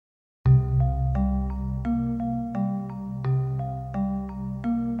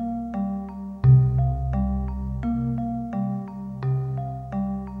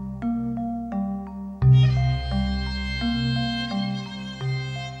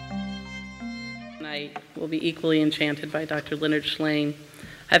tonight will be equally enchanted by Dr. Leonard Shlain.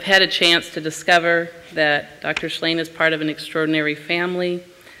 I've had a chance to discover that Dr. Shlain is part of an extraordinary family,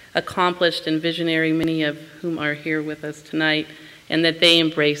 accomplished and visionary, many of whom are here with us tonight, and that they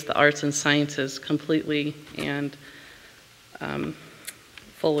embrace the arts and sciences completely and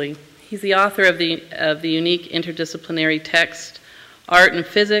fully. He's the author of the unique interdisciplinary text, Art and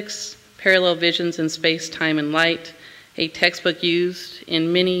Physics, Parallel Visions in Space, Time, and Light, a textbook used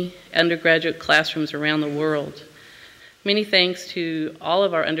in many undergraduate classrooms around the world. Many thanks to all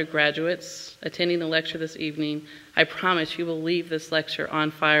of our undergraduates attending the lecture this evening. I promise you will leave this lecture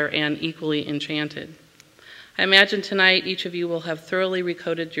on fire and equally enchanted. I imagine tonight each of you will have thoroughly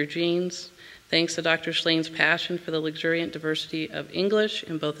recoded your genes, thanks to Dr. Schlain's passion for the luxuriant diversity of English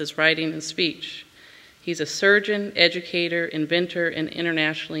in both his writing and speech. He's a surgeon, educator, inventor, and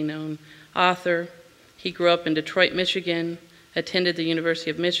internationally known author. He grew up in Detroit, Michigan, attended the University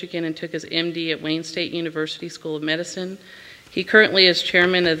of Michigan, and took his MD at Wayne State University School of Medicine. He currently is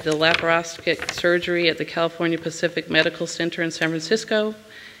chairman of the laparoscopic surgery at the California Pacific Medical Center in San Francisco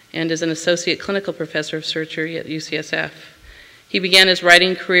and is an associate clinical professor of surgery at UCSF. He began his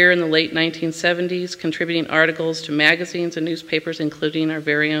writing career in the late 1970s, contributing articles to magazines and newspapers, including our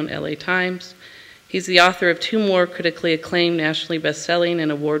very own LA Times. He's the author of 2 more critically acclaimed, nationally best-selling,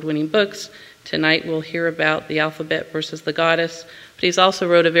 and award-winning books. Tonight we'll hear about The Alphabet versus the Goddess, but he's also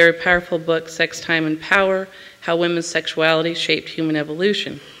wrote a very powerful book, Sex, Time, and Power, How Women's Sexuality Shaped Human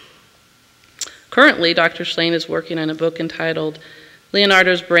Evolution. Currently, Dr. Shlain is working on a book entitled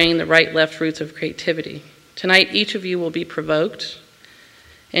Leonardo's Brain, The Right-Left Roots of Creativity. Tonight, each of you will be provoked,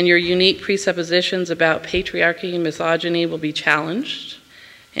 and your unique presuppositions about patriarchy and misogyny will be challenged,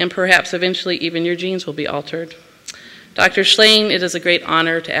 and perhaps eventually even your genes will be altered. Dr. Shlain, it is a great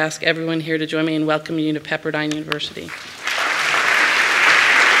honor to ask everyone here to join me in welcoming you to Pepperdine University.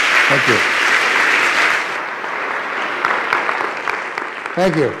 Thank you.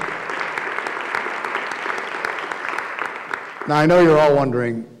 Thank you. Now, I know you're all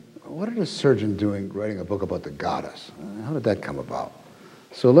wondering, what is a surgeon doing writing a book about the goddess? How did that come about?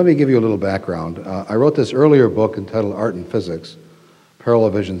 So let me give you a little background. I wrote this earlier book entitled Art and Physics,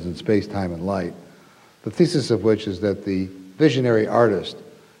 Parallel Visions in Space, Time, and Light, the thesis of which is that the visionary artist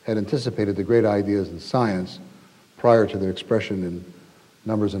had anticipated the great ideas in science prior to their expression in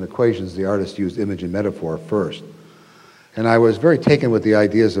numbers and equations. The artist used image and metaphor first. And I was very taken with the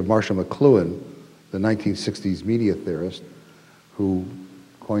ideas of Marshall McLuhan, the 1960s media theorist, who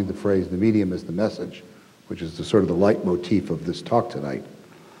coined the phrase, the medium is the message, which is the sort of the leitmotif of this talk tonight.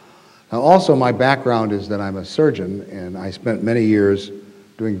 Now, also my background is that I'm a surgeon, and I spent many years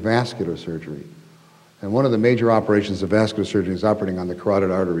doing vascular surgery. And one of the major operations of vascular surgery is operating on the carotid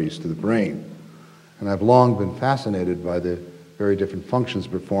arteries to the brain. And I've long been fascinated by the very different functions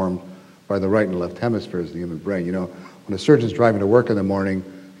performed by the right and left hemispheres of the human brain. You know, when a surgeon's driving to work in the morning,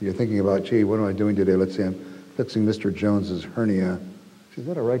 and you're thinking about, gee, what am I doing today? Let's say I'm fixing Mr. Jones's hernia. Is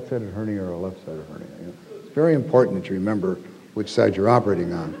that a right-sided hernia or a left-sided hernia? You know, it's very important that you remember which side you're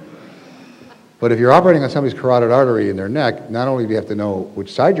operating on. But if you're operating on somebody's carotid artery in their neck, not only do you have to know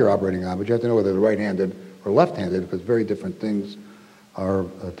which side you're operating on, but you have to know whether they're right-handed or left-handed, because very different things are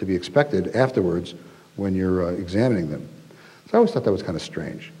to be expected afterwards when you're examining them. So I always thought that was kind of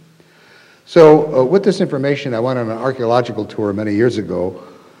strange. So with this information, I went on an archaeological tour many years ago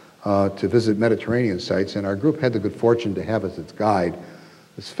to visit Mediterranean sites, and our group had the good fortune to have as its guide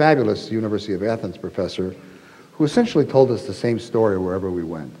this fabulous University of Athens professor who essentially told us the same story wherever we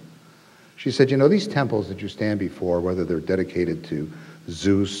went. She said, you know, these temples that you stand before, whether they're dedicated to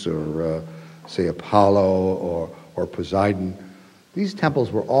Zeus or, say, Apollo or Poseidon, these temples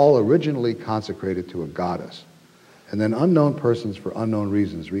were all originally consecrated to a goddess. And then unknown persons, for unknown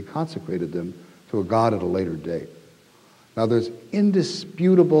reasons, reconsecrated them to a god at a later date. Now, there's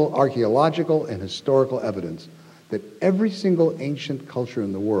indisputable archaeological and historical evidence that every single ancient culture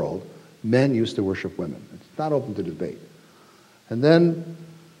in the world, men used to worship women. It's not open to debate. And then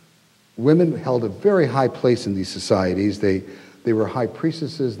women held a very high place in these societies. They were high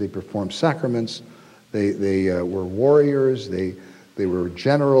priestesses, they performed sacraments, they were warriors, they were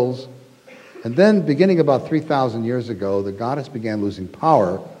generals. And then, beginning about 3,000 years ago, the goddess began losing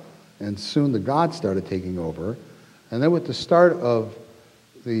power, and soon the gods started taking over. And then with the start of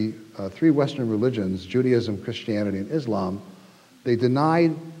the 3 Western religions, Judaism, Christianity, and Islam, they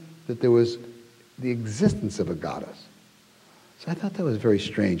denied that there was the existence of a goddess. So I thought that was very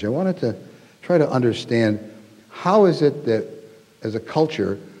strange. I wanted to try to understand how is it that, as a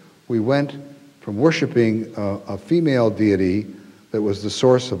culture, we went from worshiping a female deity that was the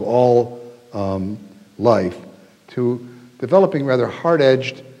source of all life to developing rather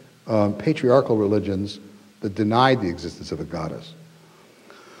hard-edged patriarchal religions that denied the existence of a goddess.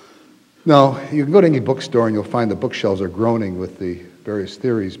 Now, you can go to any bookstore and you'll find the bookshelves are groaning with the various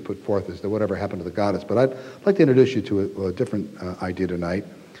theories put forth as to whatever happened to the goddess. But I'd like to introduce you to a different idea tonight.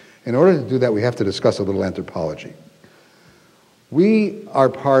 In order to do that, we have to discuss a little anthropology. We are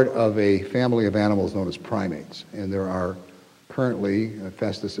part of a family of animals known as primates, and there are currently,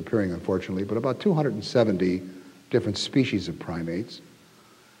 fast disappearing unfortunately, but about 270 different species of primates,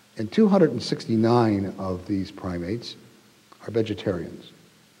 and 269 of these primates are vegetarians.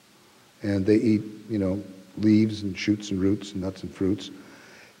 And they eat, leaves and shoots and roots and nuts and fruits.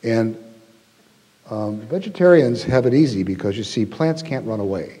 And vegetarians have it easy because, you see, plants can't run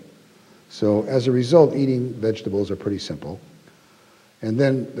away. So as a result, eating vegetables are pretty simple. And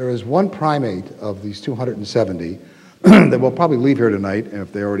then there is one primate of these 270 that will probably leave here tonight, and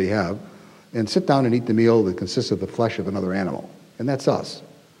if they already have, and sit down and eat the meal that consists of the flesh of another animal. And that's us.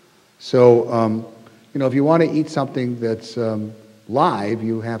 So, if you want to eat something that's live,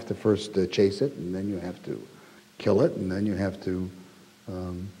 you have to first chase it, and then you have to kill it, and then you have to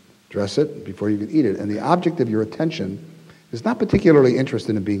dress it before you can eat it. And the object of your attention is not particularly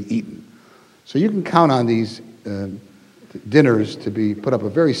interested in being eaten. So you can count on these dinners to put up a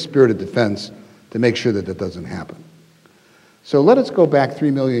very spirited defense to make sure that that doesn't happen. So let us go back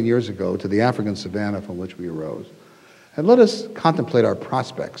 3 million years ago to the African savanna from which we arose, and let us contemplate our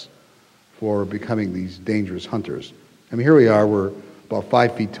prospects for becoming these dangerous hunters. I mean, here we are, we're about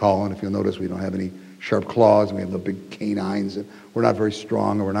 5 feet tall, and if you'll notice, we don't have any sharp claws, and we have the big canines, and we're not very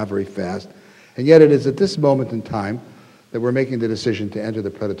strong, and we're not very fast. And yet it is at this moment in time that we're making the decision to enter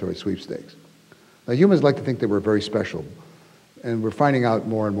the predatory sweepstakes. Now, humans like to think that we're very special, and we're finding out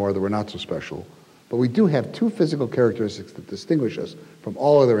more and more that we're not so special. But we do have 2 physical characteristics that distinguish us from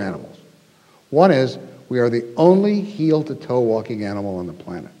all other animals. One is we are the only heel-to-toe walking animal on the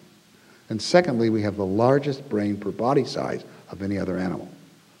planet. And secondly, we have the largest brain per body size of any other animal.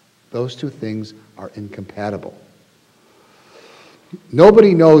 Those 2 things are incompatible.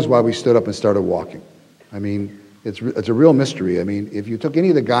 Nobody knows why we stood up and started walking. I mean, it's a real mystery. I mean, if you took any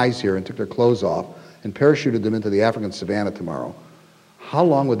of the guys here and took their clothes off and parachuted them into the African savanna tomorrow, how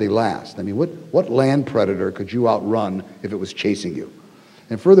long would they last? I mean, what land predator could you outrun if it was chasing you?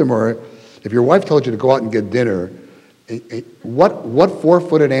 And furthermore, if your wife told you to go out and get dinner, what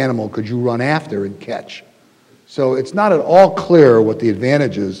 4-footed animal could you run after and catch? So it's not at all clear what the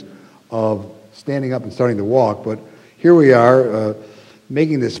advantages of standing up and starting to walk, but here we are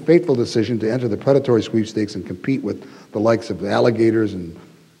making this fateful decision to enter the predatory sweepstakes and compete with the likes of alligators and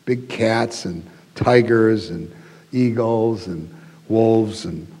big cats and tigers and eagles and wolves.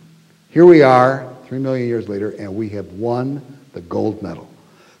 And here we are 3 million years later, and we have won the gold medal.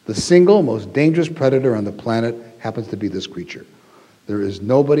 The single most dangerous predator on the planet happens to be this creature. There is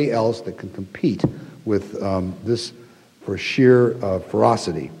nobody else that can compete with this for sheer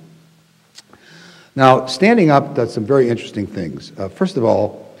ferocity. Now, standing up does some very interesting things. First of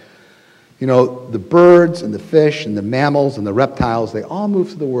all, the birds and the fish and the mammals and the reptiles, they all move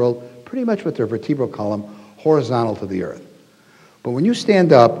through the world pretty much with their vertebral column horizontal to the earth. But when you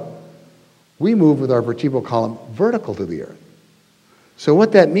stand up, we move with our vertebral column vertical to the earth. So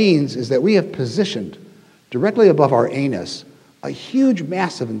what that means is that we have positioned directly above our anus a huge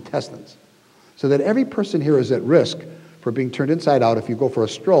mass of intestines, so that every person here is at risk for being turned inside out if you go for a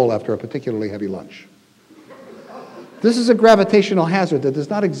stroll after a particularly heavy lunch. This is a gravitational hazard that does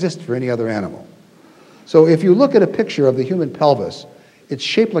not exist for any other animal. So if you look at a picture of the human pelvis, it's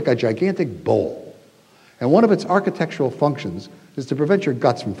shaped like a gigantic bowl. And one of its architectural functions is to prevent your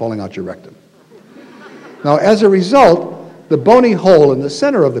guts from falling out your rectum. Now, as a result, the bony hole in the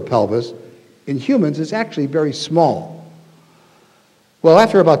center of the pelvis in humans is actually very small. Well,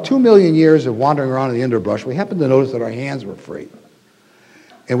 after about 2 million years of wandering around in the underbrush, we happened to notice that our hands were free.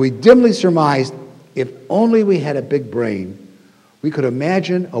 And we dimly surmised if only we had a big brain, we could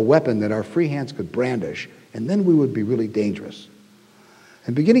imagine a weapon that our free hands could brandish, and then we would be really dangerous.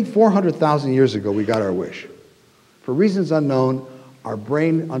 And beginning 400,000 years ago, we got our wish. For reasons unknown, our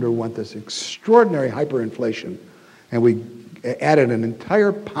brain underwent this extraordinary hyperinflation, and we added an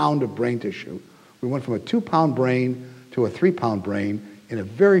entire pound of brain tissue. We went from a 2-pound brain to a 3-pound brain in a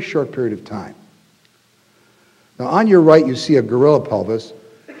very short period of time. Now, on your right, you see a gorilla pelvis.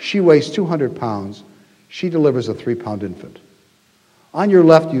 She weighs 200 pounds. She delivers a 3-pound infant. On your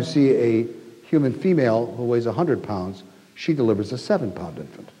left, you see a human female who weighs 100 pounds. She delivers a 7-pound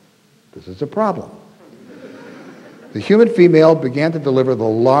infant. This is a problem. The human female began to deliver the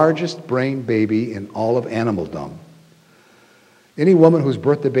largest brain baby in all of animaldom. Any woman who's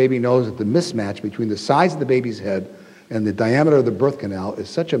birthed a baby knows that the mismatch between the size of the baby's head and the diameter of the birth canal is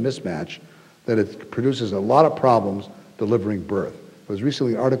such a mismatch that it produces a lot of problems delivering birth. There was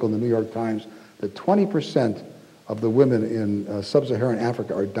recently an article in the New York Times that 20% of the women in sub-Saharan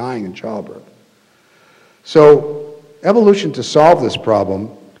Africa are dying in childbirth. So evolution, to solve this problem,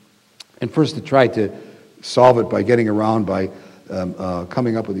 and first to try to solve it by getting around by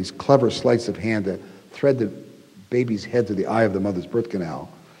coming up with these clever sleights of hand that thread the baby's head to the eye of the mother's birth canal.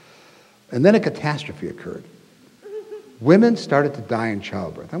 And then a catastrophe occurred. Women started to die in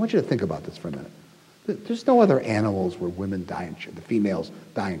childbirth. I want you to think about this for a minute. There's no other animals where women die the females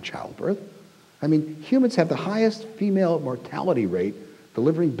die in childbirth. I mean, humans have the highest female mortality rate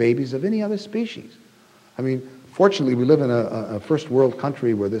delivering babies of any other species. I mean, fortunately, we live in a first world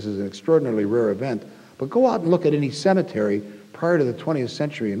country where this is an extraordinarily rare event, but go out and look at any cemetery prior to the 20th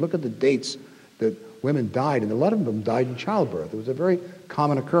century and look at the dates that women died, and a lot of them died in childbirth. It was a very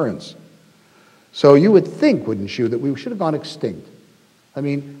common occurrence. So you would think, wouldn't you, that we should have gone extinct. I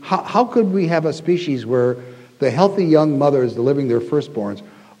mean, how could we have a species where the healthy young mothers delivering their firstborns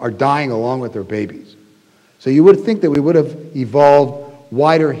are dying along with their babies? So you would think that we would have evolved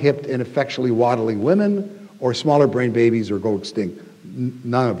wider-hipped, ineffectually waddling women, or smaller-brained babies, or go extinct,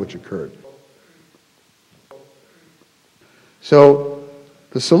 none of which occurred. So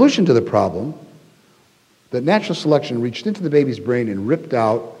the solution to the problem, that natural selection reached into the baby's brain and ripped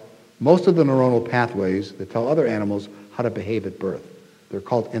out most of the neuronal pathways that tell other animals how to behave at birth. They're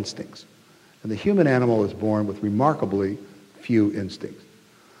called instincts. And the human animal is born with remarkably few instincts.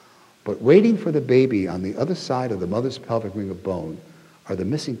 But waiting for the baby on the other side of the mother's pelvic ring of bone are the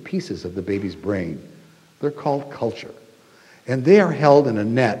missing pieces of the baby's brain. They're called culture. And they are held in a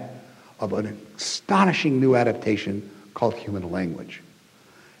net of an astonishing new adaptation called human language.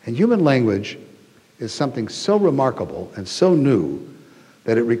 And human language is something so remarkable and so new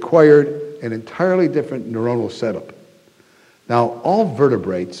that it required an entirely different neuronal setup. Now, all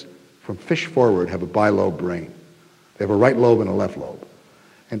vertebrates, from fish forward, have a bilobe brain. They have a right lobe and a left lobe.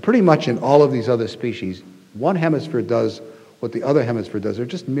 And pretty much in all of these other species, one hemisphere does what the other hemisphere does. They're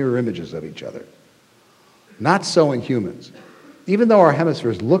just mirror images of each other. Not so in humans. Even though our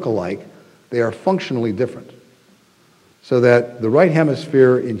hemispheres look alike, they are functionally different. So that the right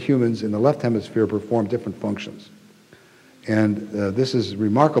hemisphere in humans and the left hemisphere perform different functions. And this is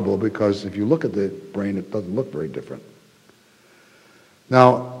remarkable because if you look at the brain, it doesn't look very different.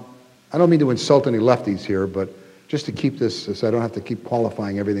 Now, I don't mean to insult any lefties here, but just to keep this, so I don't have to keep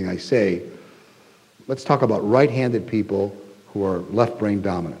qualifying everything I say, let's talk about right-handed people who are left brain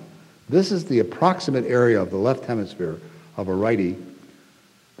dominant. This is the approximate area of the left hemisphere of a righty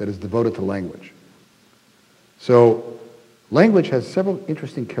that is devoted to language. So language has several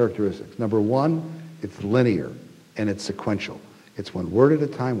interesting characteristics. Number one, it's linear and it's sequential. It's one word at a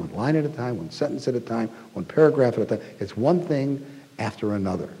time, one line at a time, one sentence at a time, one paragraph at a time. It's one thing after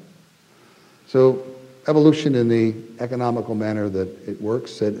another. So evolution, in the economical manner that it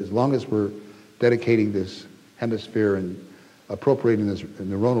works, said as long as we're dedicating this hemisphere and appropriating this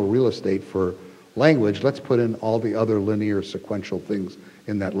neuronal real estate for language, let's put in all the other linear sequential things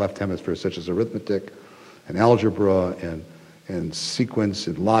in that left hemisphere, such as arithmetic and algebra and sequence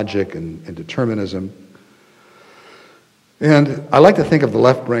and logic and determinism. And I like to think of the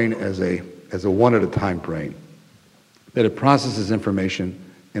left brain as a one-at-a-time brain, that it processes information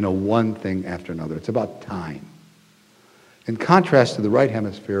in a one thing after another. It's about time. In contrast to the right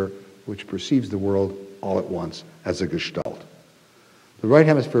hemisphere, which perceives the world all at once as a gestalt. The right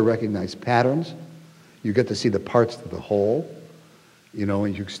hemisphere recognizes patterns. You get to see the parts of the whole. You know,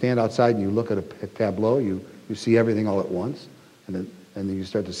 and you stand outside and you look at a tableau, you see everything all at once, and then you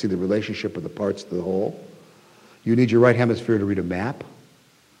start to see the relationship of the parts to the whole. You need your right hemisphere to read a map,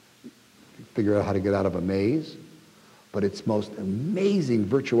 figure out how to get out of a maze. But its most amazing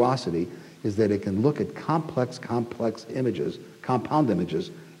virtuosity is that it can look at complex images, compound images,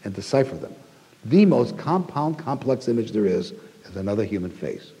 and decipher them. The most complex image there is another human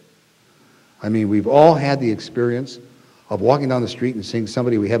face. I mean, we've all had the experience of walking down the street and seeing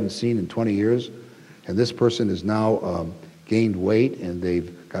somebody we haven't seen in 20 years, and this person has now gained weight, and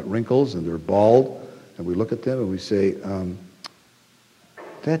they've got wrinkles, and they're bald, and we look at them and we say,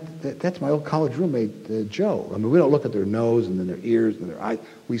 that's my old college roommate, Joe. I mean, we don't look at their nose and then their ears and their eyes.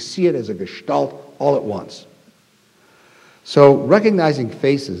 We see it as a gestalt all at once. So recognizing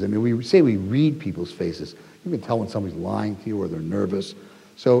faces, I mean, we say we read people's faces. You can tell when somebody's lying to you or they're nervous.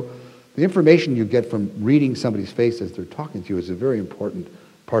 So the information you get from reading somebody's face as they're talking to you is a very important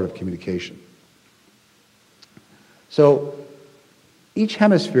part of communication. So each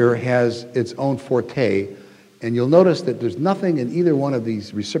hemisphere has its own forte, and you'll notice that there's nothing in either one of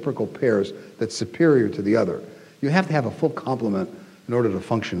these reciprocal pairs that's superior to the other. You have to have a full complement in order to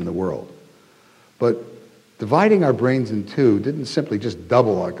function in the world. But dividing our brains in two didn't simply just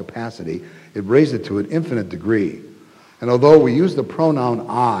double our capacity, it raised it to an infinite degree. And although we use the pronoun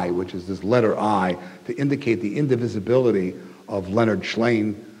I, which is this letter I, to indicate the indivisibility of Leonard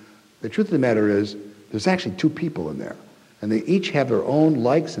Shlain, the truth of the matter is there's actually two people in there. And they each have their own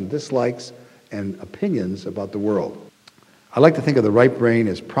likes and dislikes and opinions about the world. I like to think of the right brain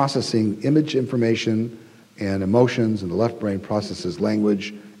as processing image information and emotions, and the left brain processes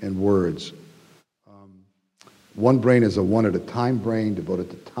language and words. One brain is a one-at-a-time brain devoted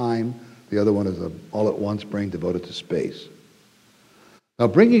to time. The other one is an all-at-once brain devoted to space. Now,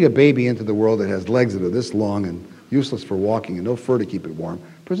 bringing a baby into the world that has legs that are this long and useless for walking and no fur to keep it warm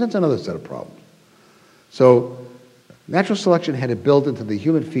presents another set of problems. So, natural selection had to build into the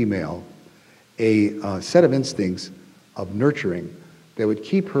human female a set of instincts of nurturing that would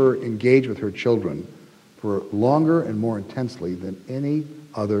keep her engaged with her children for longer and more intensely than any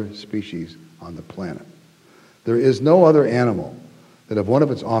other species on the planet. There is no other animal that if one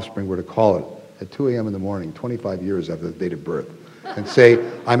of its offspring were to call it at 2 a.m. in the morning, 25 years after the date of birth, and say,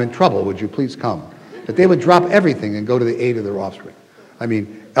 "I'm in trouble, would you please come?" that they would drop everything and go to the aid of their offspring. I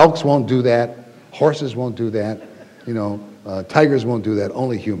mean, elks won't do that, horses won't do that, tigers won't do that,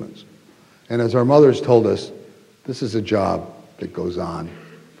 only humans. And as our mothers told us, this is a job that goes on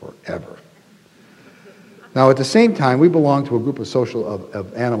forever. Now, at the same time, we belong to a group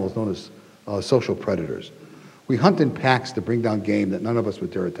of animals known as social predators. We hunt in packs to bring down game that none of us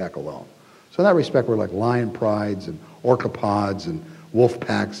would dare attack alone. So in that respect, we're like lion prides and orcapods and wolf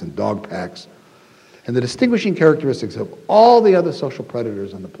packs and dog packs. And the distinguishing characteristics of all the other social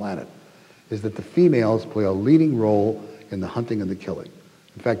predators on the planet is that the females play a leading role in the hunting and the killing.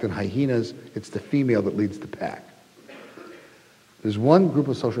 In fact, in hyenas, it's the female that leads the pack. There's one group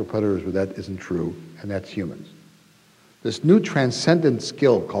of social predators where that isn't true, and that's humans. This new transcendent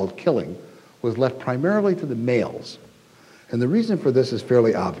skill called killing was left primarily to the males. And the reason for this is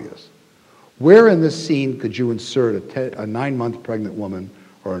fairly obvious. Where in this scene could you insert a 9-month pregnant woman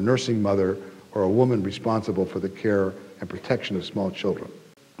or a nursing mother or a woman responsible for the care and protection of small children?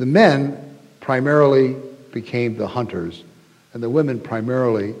 The men primarily became the hunters, and the women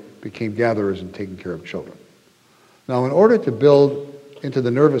primarily became gatherers and taking care of children. Now, in order to build into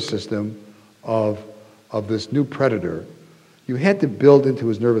the nervous system of this new predator, you had to build into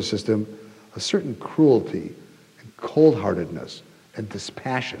his nervous system a certain cruelty and cold-heartedness and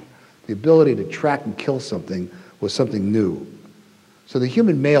dispassion. The ability to track and kill something was something new. So the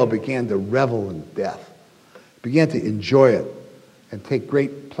human male began to revel in death, began to enjoy it, and take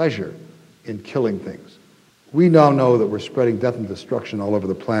great pleasure in killing things. We now know that we're spreading death and destruction all over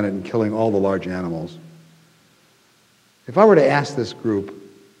the planet and killing all the large animals. If I were to ask this group,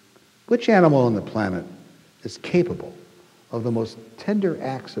 which animal on the planet is capable of the most tender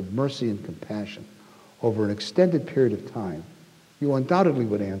acts of mercy and compassion over an extended period of time, you undoubtedly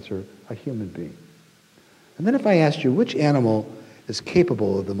would answer a human being. And then if I asked you which animal is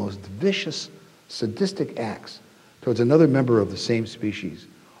capable of the most vicious, sadistic acts towards another member of the same species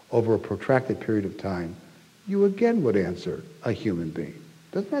over a protracted period of time, you again would answer a human being.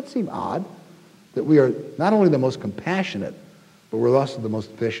 Doesn't that seem odd? That we are not only the most compassionate, but we're also the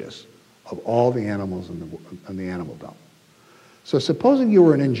most vicious of all the animals in the animal dump. So supposing you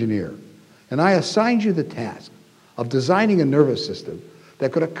were an engineer, and I assigned you the task of designing a nervous system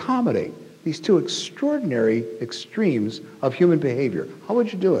that could accommodate these two extraordinary extremes of human behavior, how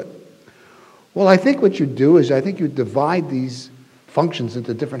would you do it? Well, I think what you'd do is I think you'd divide these functions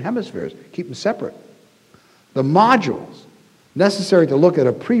into different hemispheres, keep them separate. The modules necessary to look at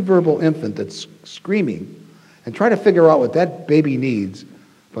a pre-verbal infant that's screaming and try to figure out what that baby needs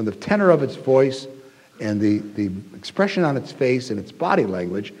from the tenor of its voice and the expression on its face and its body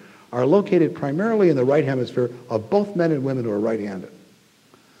language are located primarily in the right hemisphere of both men and women who are right-handed.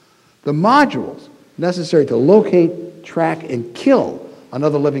 The modules necessary to locate, track, and kill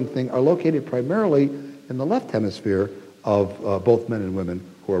another living thing are located primarily in the left hemisphere of both men and women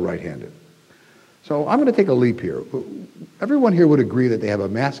who are right-handed. So I'm going to take a leap here. Everyone here would agree that they have a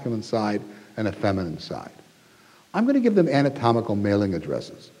masculine side and a feminine side. I'm going to give them anatomical mailing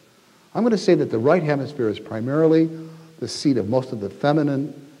addresses. I'm going to say that the right hemisphere is primarily the seat of most of the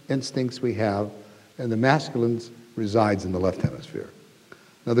feminine instincts we have, and the masculine resides in the left hemisphere.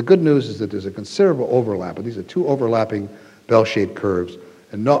 Now, the good news is that there's a considerable overlap, and these are two overlapping bell-shaped curves,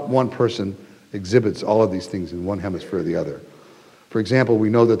 and not one person exhibits all of these things in one hemisphere or the other. For example, we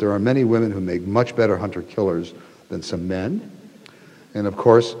know that there are many women who make much better hunter-killers than some men, and of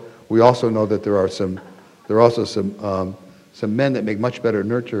course, we also know that there are also some men that make much better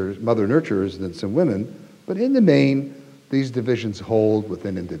mother nurturers than some women, But in the main, these divisions hold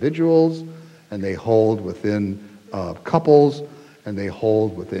within individuals, and they hold within couples, and they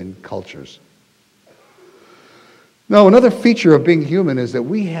hold within cultures. Now, another feature of being human is that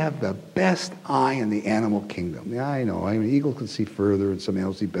we have the best eye in the animal kingdom. Yeah, I know, an eagle can see further, and some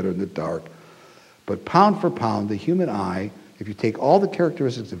animals see better in the dark. But pound for pound, the human eye, if you take all the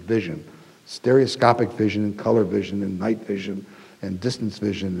characteristics of vision, stereoscopic vision and color vision and night vision and distance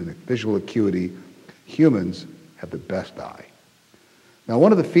vision and visual acuity, humans have the best eye. Now,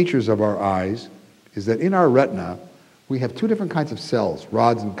 one of the features of our eyes is that in our retina, we have two different kinds of cells,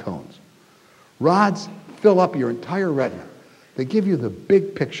 rods and cones. Rods fill up your entire retina. They give you the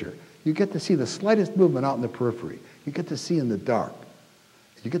big picture. You get to see the slightest movement out in the periphery. You get to see in the dark.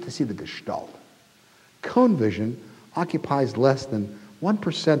 You get to see the gestalt. Cone vision occupies less than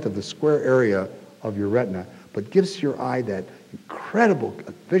 1% of the square area of your retina, but gives your eye that incredible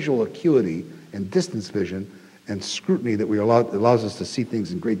visual acuity and distance vision and scrutiny that allows us to see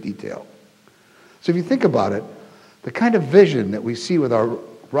things in great detail. So if you think about it, the kind of vision that we see with our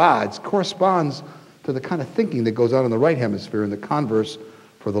rods corresponds to the kind of thinking that goes on in the right hemisphere and the converse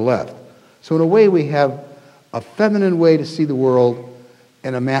for the left. So in a way, we have a feminine way to see the world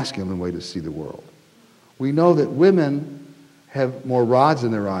and a masculine way to see the world. We know that women have more rods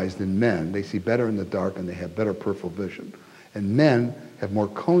in their eyes than men. They see better in the dark and they have better peripheral vision. And men have more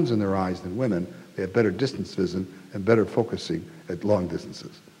cones in their eyes than women. They have better distance vision and better focusing at long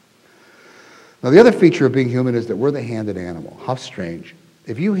distances. Now, the other feature of being human is that we're the handed animal. How strange.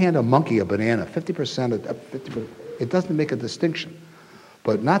 If you hand a monkey a banana, 50%, it doesn't make a distinction.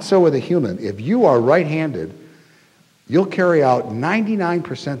 But not so with a human. If you are right-handed, you'll carry out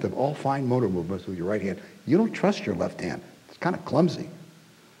 99% of all fine motor movements with your right hand. You don't trust your left hand. It's kind of clumsy.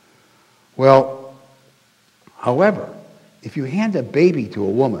 Well, however, if you hand a baby to a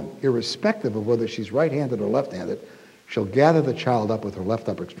woman, irrespective of whether she's right-handed or left-handed, she'll gather the child up with her left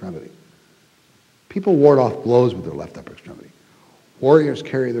upper extremity. People ward off blows with their left upper extremity. Warriors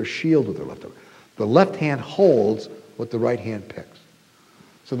carry their shield with their left upper. The left hand holds what the right hand picks.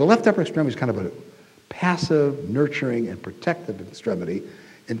 So the left upper extremity is kind of a passive, nurturing, and protective extremity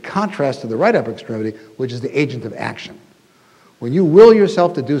in contrast to the right upper extremity, which is the agent of action. When you will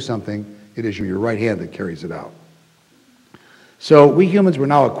yourself to do something, it is your right hand that carries it out. So we humans were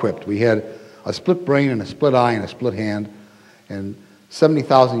now equipped. We had a split brain and a split eye and a split hand. And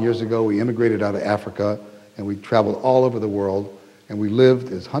 70,000 years ago, we immigrated out of Africa, and we traveled all over the world. And we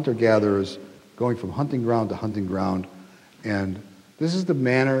lived as hunter-gatherers, going from hunting ground to hunting ground. And this is the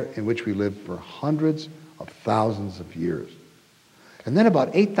manner in which we lived for hundreds of thousands of years. And then about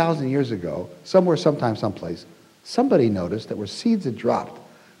 8,000 years ago, somewhere, sometime, someplace, somebody noticed that where seeds had dropped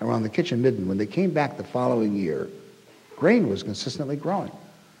around the kitchen midden, when they came back the following year, grain was consistently growing.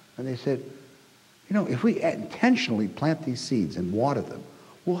 And they said, you know, if we intentionally plant these seeds and water them,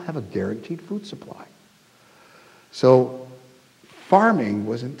 we'll have a guaranteed food supply. So farming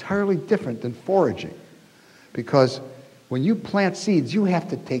was entirely different than foraging, because when you plant seeds, you have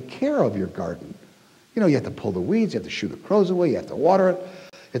to take care of your garden. You know, you have to pull the weeds, you have to shoo the crows away, you have to water it.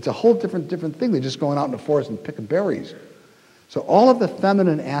 It's a whole different thing than just going out in the forest and picking berries. So all of the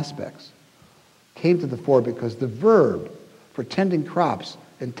feminine aspects came to the fore because the verb for tending crops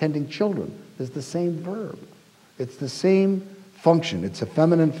and tending children is the same verb. It's the same function. It's a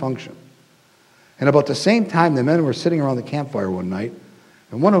feminine function. And about the same time, the men were sitting around the campfire one night,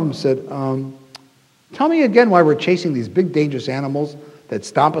 and one of them said, tell me again why we're chasing these big, dangerous animals that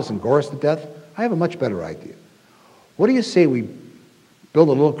stomp us and gore us to death. I have a much better idea. What do you say we build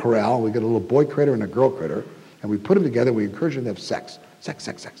a little corral, we get a little boy critter and a girl critter, and we put them together, we encourage them to have sex. Sex,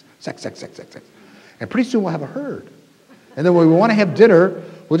 sex, sex, sex, sex, sex, sex, sex. And pretty soon we'll have a herd. And then when we want to have dinner,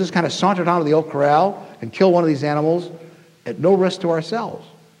 we'll just kind of saunter down to the old corral and kill one of these animals at no risk to ourselves.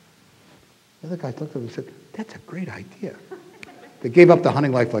 The other guy looked at him and said, that's a great idea. They gave up the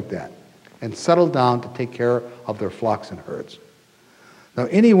hunting life like that and settled down to take care of their flocks and herds. Now,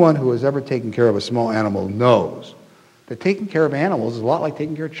 anyone who has ever taken care of a small animal knows that taking care of animals is a lot like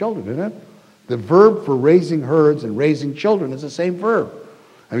taking care of children, isn't it? The verb for raising herds and raising children is the same verb.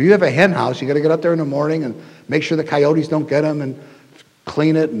 I mean, you have a hen house, you got to get up there in the morning and make sure the coyotes don't get them and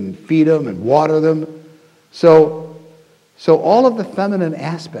clean it and feed them and water them. So all of the feminine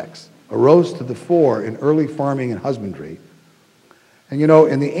aspects arose to the fore in early farming and husbandry. And you know,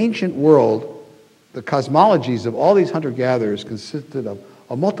 in the ancient world, the cosmologies of all these hunter-gatherers consisted of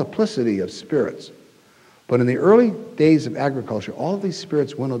a multiplicity of spirits. But in the early days of agriculture, all of these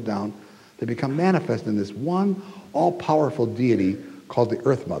spirits winnowed down to become manifest in this one all-powerful deity called the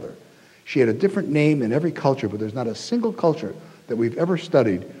Earth Mother. She had a different name in every culture, but there's not a single culture that we've ever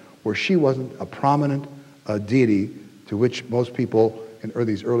studied where she wasn't a prominent deity to which most people in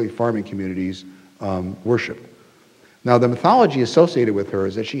these early farming communities worshiped. Now, the mythology associated with her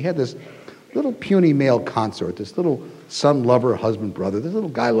is that she had this little puny male consort, this little son, lover, husband, brother, this little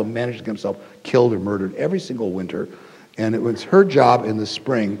guy who managed to get himself killed or murdered every single winter, and it was her job in the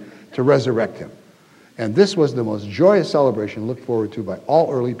spring to resurrect him. And this was the most joyous celebration looked forward to by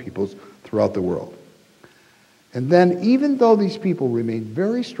all early peoples throughout the world. And then, even though these people remained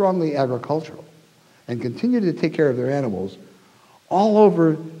very strongly agricultural and continued to take care of their animals, all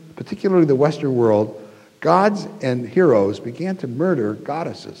over, particularly the Western world, gods and heroes began to murder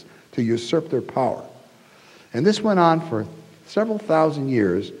goddesses to usurp their power. And this went on for several thousand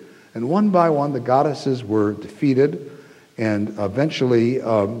years, and one by one the goddesses were defeated, and eventually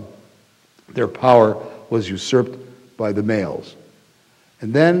their power was usurped by the males.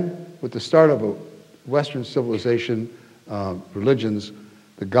 And then, with the start of a Western civilization, religions,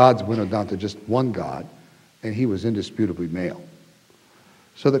 the gods winnowed down to just one god, and he was indisputably male.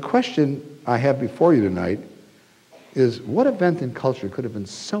 So the question I have before you tonight is, what event in culture could have been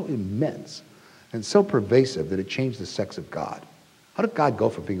so immense and so pervasive that it changed the sex of God? How did God go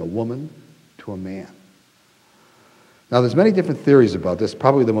from being a woman to a man? Now, there's many different theories about this.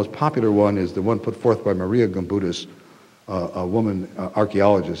 Probably the most popular one is the one put forth by Maria Gombudas, a woman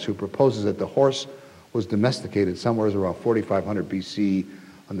archaeologist, who proposes that the horse was domesticated somewhere around 4500 BC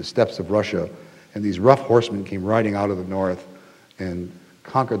on the steppes of Russia, and these rough horsemen came riding out of the north and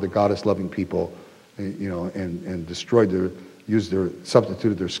conquered the goddess-loving people, and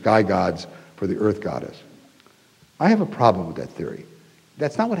substituted their sky gods for the earth goddess. I have a problem with that theory.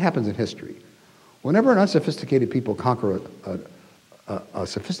 That's not what happens in history. Whenever an unsophisticated people conquer a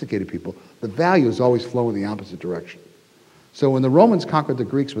sophisticated people, the values always flow in the opposite direction. So when the Romans conquered the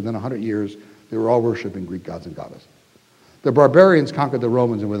Greeks within 100 years, they were all worshiping Greek gods and goddesses. The barbarians conquered the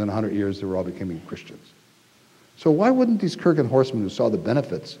Romans, and within 100 years, they were all becoming Christians. So why wouldn't these Kurgan horsemen who saw the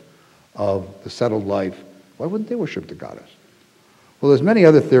benefits of the settled life, why wouldn't they worship the goddess? Well, there's many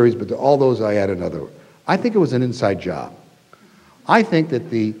other theories, but to all those I add another. I think it was an inside job. I think that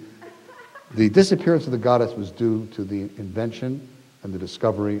the disappearance of the goddess was due to the invention and the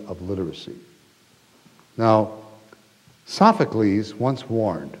discovery of literacy. Now, Sophocles once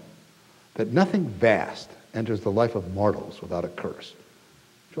warned that nothing vast enters the life of mortals without a curse.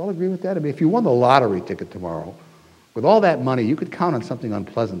 Do you all agree with that? I mean, if you won the lottery ticket tomorrow, with all that money, you could count on something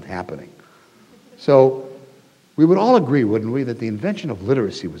unpleasant happening. So we would all agree, wouldn't we, that the invention of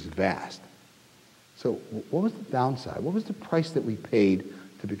literacy was vast. So what was the downside? What was the price that we paid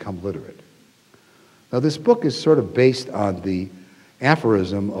to become literate? Now, this book is sort of based on the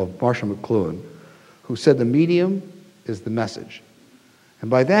aphorism of Marshall McLuhan, who said the medium is the message. And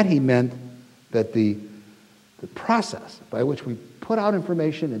by that he meant that the process by which we put out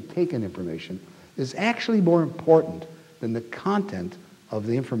information and take in information is actually more important than the content of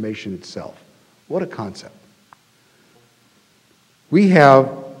the information itself. What a concept. We have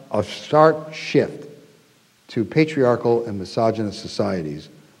a stark shift to patriarchal and misogynist societies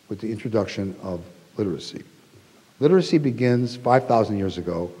with the introduction of literacy. Literacy begins 5,000 years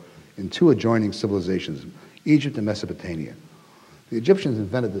ago in two adjoining civilizations, Egypt and Mesopotamia. The Egyptians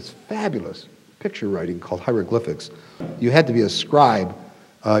invented this fabulous picture writing called hieroglyphics. You had to be a scribe,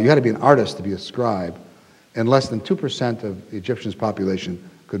 you had to be an artist to be a scribe, and less than 2% of the Egyptians' population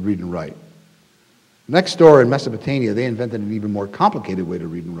could read and write. Next door in Mesopotamia, they invented an even more complicated way to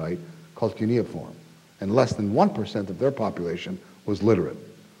read and write called cuneiform, and less than 1% of their population was literate.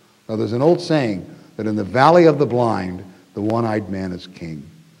 Now, there's an old saying that in the valley of the blind, the one-eyed man is king.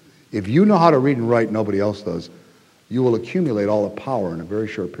 If you know how to read and write, nobody else does, you will accumulate all the power in a very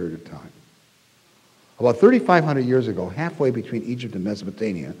short period of time. About 3,500 years ago, halfway between Egypt and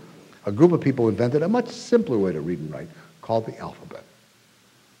Mesopotamia, a group of people invented a much simpler way to read and write called the alphabet.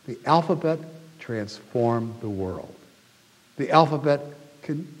 The alphabet transformed the world. The alphabet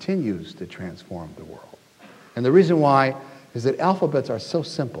continues to transform the world. And the reason why is that alphabets are so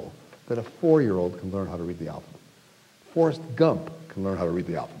simple that a 4-year-old can learn how to read the alphabet. Forrest Gump can learn how to read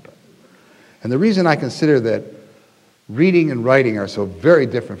the alphabet. And the reason I consider that reading and writing are so very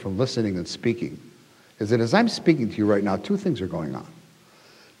different from listening and speaking is that as I'm speaking to you right now, two things are going on.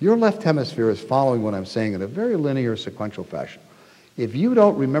 Your left hemisphere is following what I'm saying in a very linear, sequential fashion. If you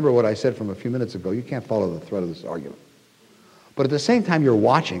don't remember what I said from a few minutes ago, you can't follow the thread of this argument. But at the same time, you're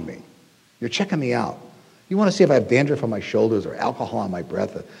watching me. You're checking me out. You want to see if I have dandruff on my shoulders or alcohol on my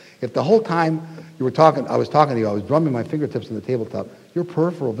breath. If the whole time I was talking to you, I was drumming my fingertips on the tabletop, your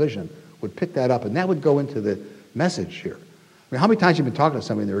peripheral vision would pick that up, and that would go into the message here. I mean, how many times have you been talking to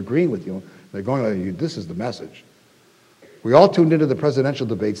somebody and they're agreeing with you, and they're going, oh, this is the message. We all tuned into the presidential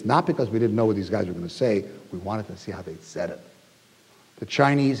debates not because we didn't know what these guys were going to say. We wanted to see how they said it. The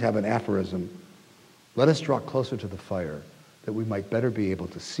Chinese have an aphorism, let us draw closer to the fire that we might better be able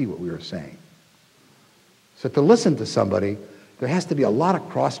to see what we are saying. So to listen to somebody, there has to be a lot of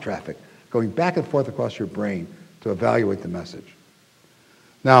cross-traffic going back and forth across your brain to evaluate the message.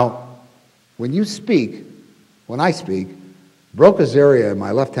 Now, when you speak, when I speak, Broca's area in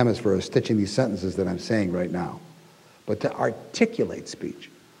my left hemisphere is stitching these sentences that I'm saying right now. But to articulate speech,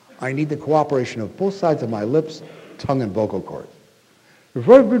 I need the cooperation of both sides of my lips, tongue, and vocal cords. If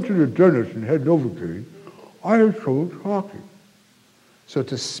I've been to the dentist and had Novocaine, I had trouble talking. So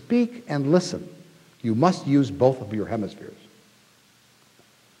to speak and listen, you must use both of your hemispheres.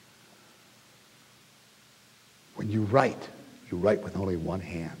 When you write with only one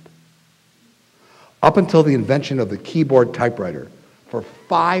hand. Up until the invention of the keyboard typewriter, for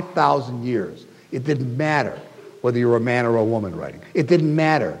 5,000 years, it didn't matter whether you were a man or a woman writing. It didn't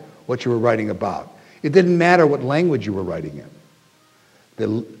matter what you were writing about. It didn't matter what language you were writing in.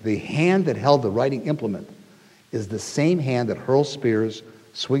 The hand that held the writing implement is the same hand that hurls spears,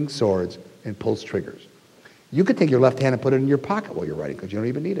 swings swords, and pulls triggers. You could take your left hand and put it in your pocket while you're writing because you don't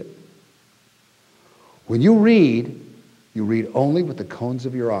even need it. When you read only with the cones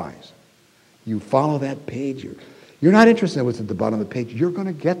of your eyes. You follow that page. You're not interested in what's at the bottom of the page. You're going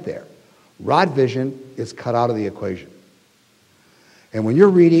to get there. Rod vision is cut out of the equation. And when you're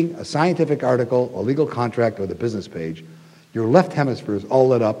reading a scientific article, a legal contract, or the business page, your left hemisphere is all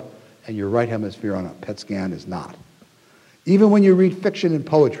lit up and your right hemisphere on a PET scan is not. Even when you read fiction and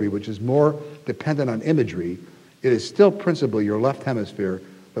poetry, which is more dependent on imagery, it is still principally your left hemisphere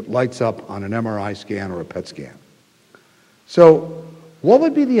that lights up on an MRI scan or a PET scan. So what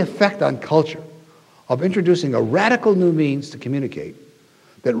would be the effect on culture of introducing a radical new means to communicate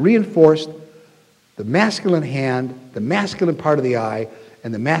that reinforced the masculine hand, the masculine part of the eye,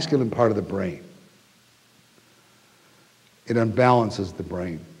 and the masculine part of the brain? It unbalances the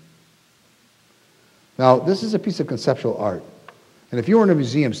brain. Now, this is a piece of conceptual art. And if you were in a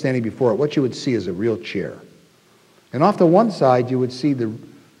museum standing before it, what you would see is a real chair. And off to one side, you would see the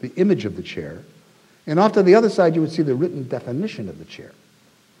image of the chair. And off to the other side, you would see the written definition of the chair.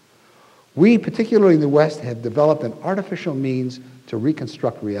 We, particularly in the West, have developed an artificial means to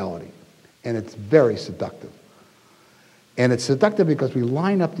reconstruct reality. And it's very seductive. And it's seductive because we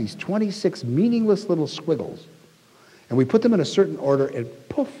line up these 26 meaningless little squiggles, and we put them in a certain order, and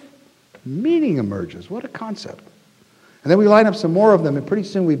poof, meaning emerges. What a concept. And then we line up some more of them, and pretty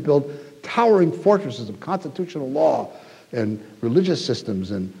soon we build towering fortresses of constitutional law and religious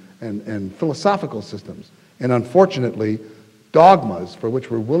systems and philosophical systems. And unfortunately, dogmas for which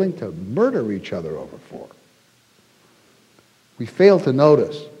we're willing to murder each other over for. We fail to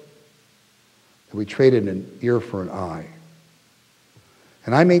notice that we traded an ear for an eye.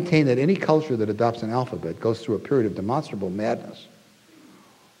 And I maintain that any culture that adopts an alphabet goes through a period of demonstrable madness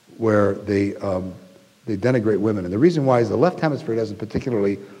where they denigrate women. And the reason why is the left hemisphere doesn't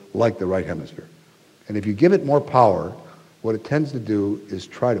particularly like the right hemisphere. And if you give it more power, what it tends to do is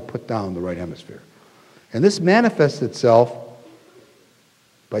try to put down the right hemisphere. And this manifests itself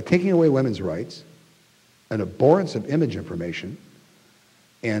by taking away women's rights, an abhorrence of image information,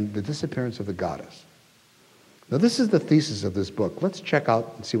 and the disappearance of the goddess. Now, this is the thesis of this book. Let's check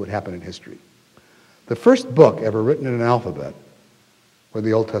out and see what happened in history. The first book ever written in an alphabet was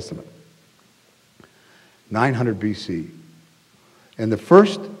the Old Testament, 900 BC. And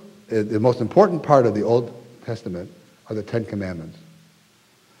the most important part of the Old Testament are the Ten Commandments.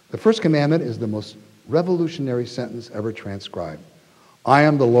 The first commandment is the most revolutionary sentence ever transcribed. I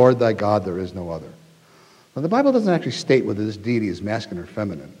am the Lord thy God, there is no other. Now, the Bible doesn't actually state whether this deity is masculine or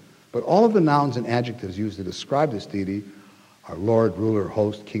feminine, but all of the nouns and adjectives used to describe this deity are Lord, ruler,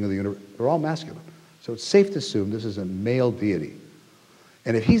 host, king of the universe. They're all masculine. So it's safe to assume this is a male deity.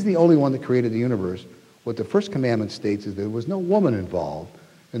 And if he's the only one that created the universe, what the first commandment states is there was no woman involved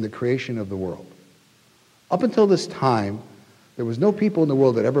in the creation of the world. Up until this time, there was no people in the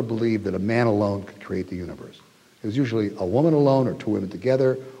world that ever believed that a man alone could create the universe. It was usually a woman alone or two women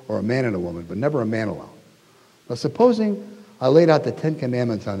together or a man and a woman, but never a man alone. Now, supposing I laid out the Ten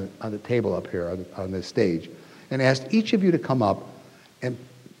Commandments on the table up here on this stage and asked each of you to come up and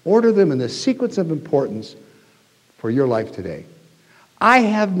order them in the sequence of importance for your life today. I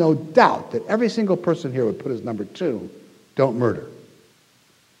have no doubt that every single person here would put as number 2, don't murder.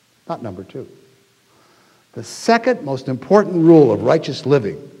 Not number 2. The second most important rule of righteous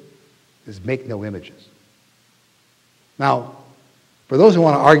living is make no images. Now, for those who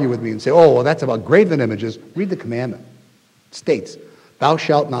want to argue with me and say, oh, well, that's about graven images, read the commandment. It states, thou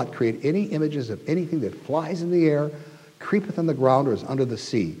shalt not create any images of anything that flies in the air, creepeth on the ground or is under the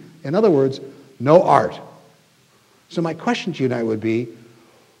sea. In other words, no art. So my question to you tonight would be,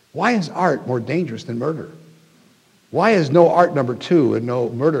 why is art more dangerous than murder? Why is no art number 2 and no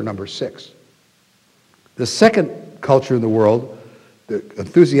murder number 6? The second culture in the world that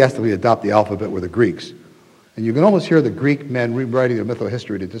enthusiastically adopt the alphabet were the Greeks. And you can almost hear the Greek men rewriting their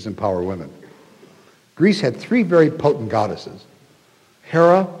mytho-history to disempower women. Greece had 3 very potent goddesses,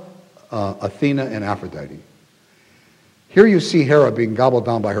 Hera, Athena, and Aphrodite. Here you see Hera being gobbled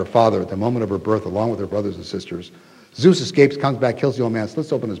down by her father at the moment of her birth, along with her brothers and sisters. Zeus escapes, comes back, kills the old man,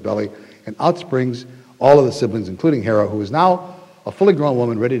 slits open his belly, and out springs all of the siblings, including Hera, who is now a fully grown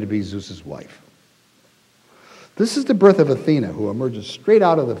woman ready to be Zeus's wife. This is the birth of Athena, who emerges straight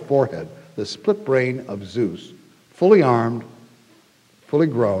out of the forehead, the split brain of Zeus, fully armed, fully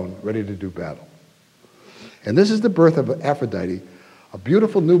grown, ready to do battle. And this is the birth of Aphrodite, a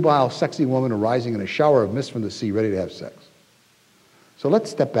beautiful, nubile, sexy woman arising in a shower of mist from the sea, ready to have sex. So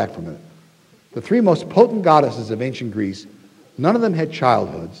let's step back for a minute. The 3 most potent goddesses of ancient Greece, none of them had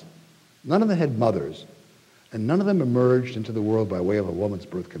childhoods, none of them had mothers, and none of them emerged into the world by way of a woman's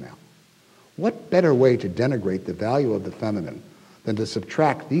birth canal. What better way to denigrate the value of the feminine than to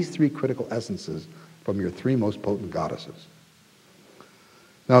subtract these 3 critical essences from your 3 most potent goddesses?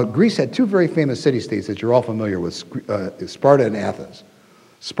 Now, Greece had 2 very famous city-states that you're all familiar with, Sparta and Athens.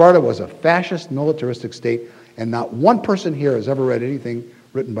 Sparta was a fascist, militaristic state, and not one person here has ever read anything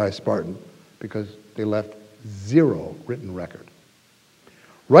written by a Spartan because they left 0 written record.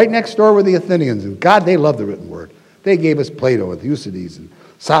 Right next door were the Athenians, and God, they loved the written word. They gave us Plato and Thucydides and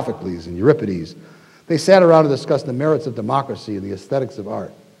Sophocles and Euripides. They sat around and discussed the merits of democracy and the aesthetics of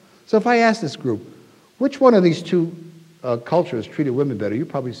art. So if I ask this group, which one of these 2 cultures treated women better, you'd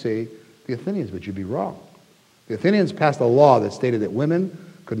probably say the Athenians, but you'd be wrong. The Athenians passed a law that stated that women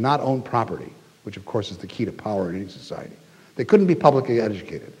could not own property, which of course is the key to power in any society. They couldn't be publicly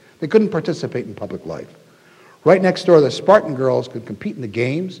educated. They couldn't participate in public life. Right next door, the Spartan girls could compete in the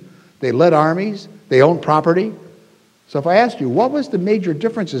games. They led armies. They owned property. So if I asked you, what was the major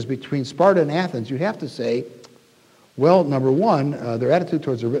differences between Sparta and Athens, you'd have to say, well, number 1, their attitude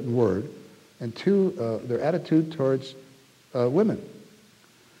towards the written word, and 2, their attitude towards women.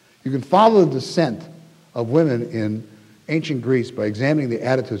 You can follow the descent of women in ancient Greece by examining the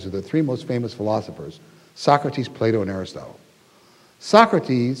attitudes of the 3 most famous philosophers, Socrates, Plato, and Aristotle.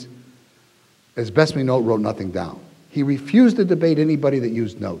 Socrates, as best we know, wrote nothing down. He refused to debate anybody that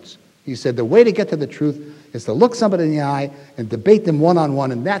used notes. He said the way to get to the truth is to look somebody in the eye and debate them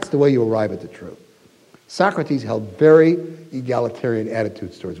one-on-one, and that's the way you arrive at the truth. Socrates held very egalitarian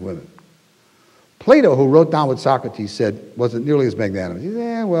attitudes towards women. Plato, who wrote down what Socrates said, wasn't nearly as magnanimous. He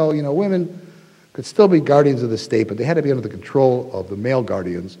said, well, women could still be guardians of the state, but they had to be under the control of the male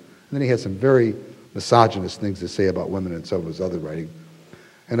guardians. And then he had some very misogynist things to say about women in some of his other writing.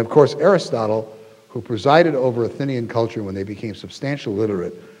 And of course, Aristotle, who presided over Athenian culture when they became substantially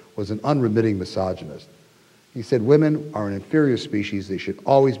literate, was an unremitting misogynist. He said women are an inferior species. They should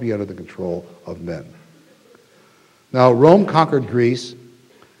always be under the control of men. Now, Rome conquered Greece,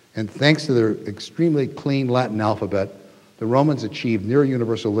 and thanks to their extremely clean Latin alphabet, the Romans achieved near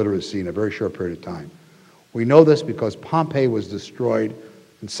universal literacy in a very short period of time. We know this because Pompeii was destroyed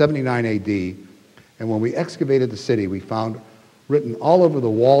in 79 AD, and when we excavated the city, we found written all over the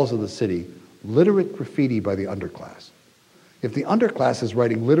walls of the city literate graffiti by the underclass. If the underclass is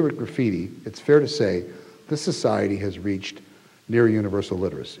writing literate graffiti, it's fair to say this society has reached near universal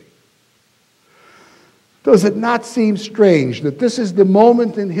literacy. Does it not seem strange that this is the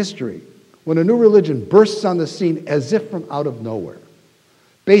moment in history when a new religion bursts on the scene as if from out of nowhere,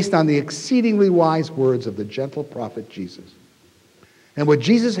 based on the exceedingly wise words of the gentle prophet Jesus? And what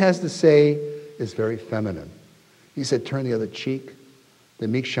Jesus has to say is very feminine. He said, turn the other cheek, the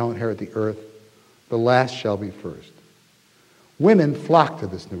meek shall inherit the earth, the last shall be first. Women flocked to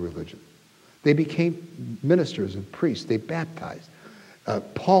this new religion. They became ministers and priests. They baptized.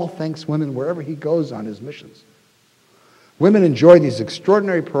 Paul thanks women wherever he goes on his missions. Women enjoyed these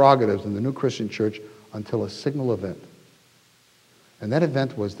extraordinary prerogatives in the new Christian church until a signal event. And that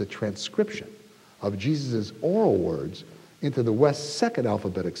event was the transcription of Jesus' oral words into the West's second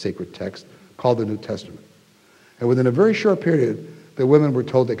alphabetic sacred text called the New Testament. And within a very short period, the women were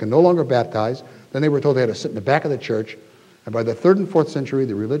told they could no longer baptize. Then they were told they had to sit in the back of the church. And by the 3rd and 4th century,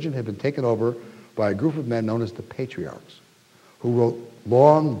 the religion had been taken over by a group of men known as the patriarchs, who wrote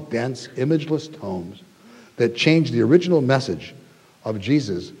long, dense, imageless tomes that changed the original message of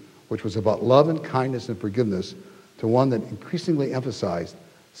Jesus, which was about love and kindness and forgiveness, to one that increasingly emphasized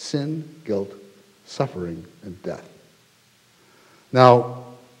sin, guilt, suffering, and death. Now,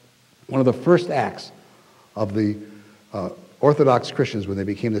 one of the first acts of the Orthodox Christians, when they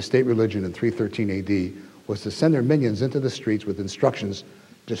became the state religion in 313 AD, was to send their minions into the streets with instructions,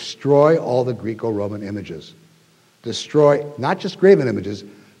 destroy all the Greco-Roman images. Destroy, not just graven images,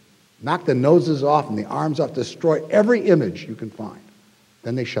 knock the noses off and the arms off, destroy every image you can find.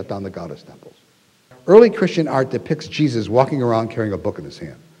 Then they shut down the goddess temples. Early Christian art depicts Jesus walking around carrying a book in his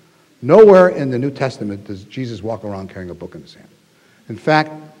hand. Nowhere in the New Testament does Jesus walk around carrying a book in his hand. In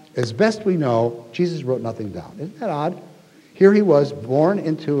fact, as best we know, Jesus wrote nothing down. Isn't that odd? Here he was, born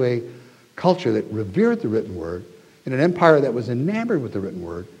into a culture that revered the written word, in an empire that was enamored with the written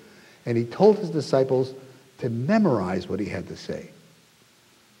word, and he told his disciples to memorize what he had to say.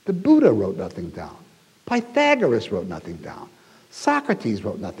 The Buddha wrote nothing down. Pythagoras wrote nothing down. Socrates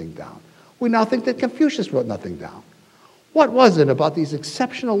wrote nothing down. We now think that Confucius wrote nothing down. What was it about these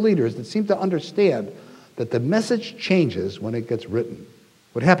exceptional leaders that seemed to understand that the message changes when it gets written?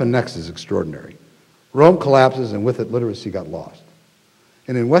 What happened next is extraordinary. Rome collapses, and with it, literacy got lost.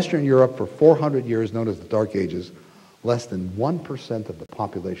 And in Western Europe, for 400 years, known as the Dark Ages, less than 1% of the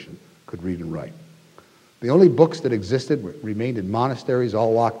population could read and write. The only books that existed remained in monasteries,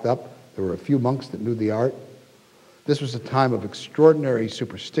 all locked up. There were a few monks that knew the art. This was a time of extraordinary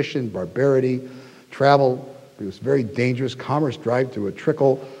superstition, barbarity, travel. It was very dangerous. Commerce dragged to a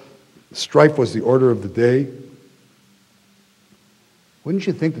trickle. Strife was the order of the day. Wouldn't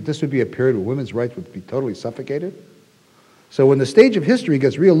you think that this would be a period where women's rights would be totally suffocated? So when the stage of history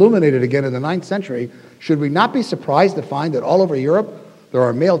gets re-illuminated again in the 9th century, should we not be surprised to find that all over Europe there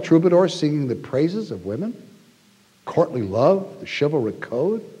are male troubadours singing the praises of women? Courtly love, the chivalric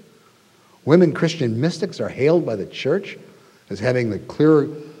code. Women Christian mystics are hailed by the church as having the clearer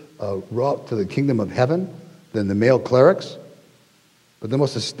route to the kingdom of heaven than the male clerics. But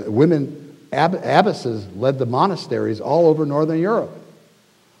the women abbesses led the monasteries all over Northern Europe.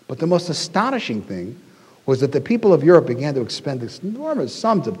 But the most astonishing thing was that the people of Europe began to expend these enormous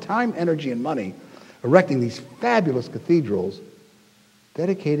sums of time, energy, and money erecting these fabulous cathedrals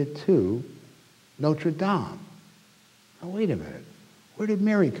dedicated to Notre Dame. Now, wait a minute. Where did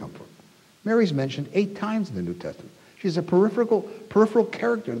Mary come from? Mary's mentioned 8 times in the New Testament. She's a peripheral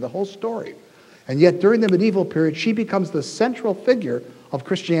character to the whole story. And yet, during the medieval period, she becomes the central figure of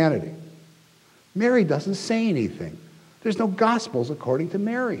Christianity. Mary doesn't say anything. There's no Gospels according to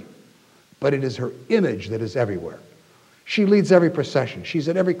Mary. But it is her image that is everywhere. She leads every procession. She's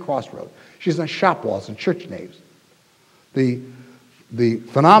at every crossroad. She's on shop walls and church naves. The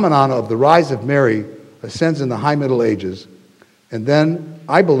phenomenon of the rise of Mary ascends in the High Middle Ages. And then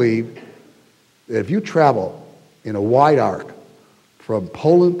I believe that if you travel in a wide arc from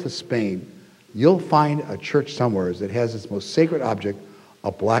Poland to Spain, you'll find a church somewhere that has its most sacred object,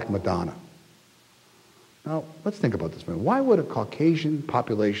 a black Madonna. Now, let's think about this for a minute. Why would a Caucasian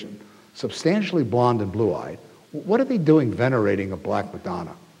population, substantially blonde and blue-eyed, what are they doing venerating a black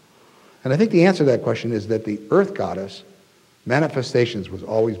Madonna? And I think the answer to that question is that the earth goddess manifestations was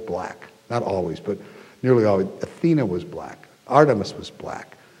always black. Not always, but nearly always. Athena was black. Artemis was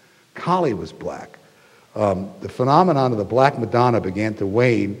black. Kali was black. The phenomenon of the black Madonna began to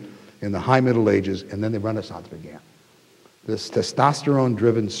wane in the High Middle Ages, and then the Renaissance began. This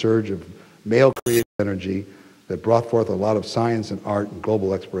testosterone-driven surge of male creative energy that brought forth a lot of science and art and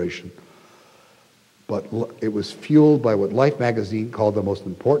global exploration. But it was fueled by what Life magazine called the most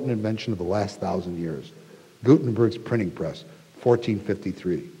important invention of the last 1,000 years, Gutenberg's printing press,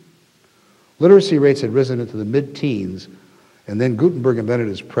 1453. Literacy rates had risen into the mid-teens, and then Gutenberg invented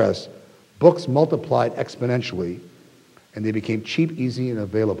his press. Books multiplied exponentially, and they became cheap, easy, and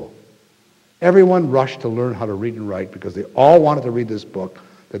available. Everyone rushed to learn how to read and write because they all wanted to read this book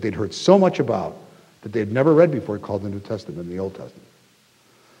that they'd heard so much about that they'd never read before, called the New Testament and the Old Testament.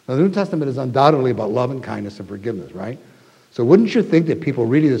 Now, the New Testament is undoubtedly about love and kindness and forgiveness, right? So wouldn't you think that people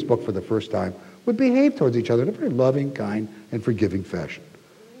reading this book for the first time would behave towards each other in a very loving, kind, and forgiving fashion?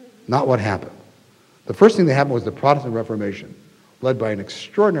 Not what happened. The first thing that happened was the Protestant Reformation, led by an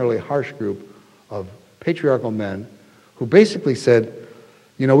extraordinarily harsh group of patriarchal men who basically said,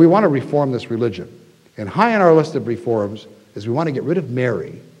 you know, we want to reform this religion. And high on our list of reforms is we want to get rid of Mary,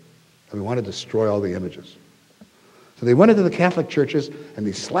 and we want to destroy all the images. So they went into the Catholic churches, and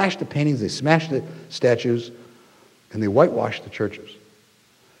they slashed the paintings, they smashed the statues, and they whitewashed the churches.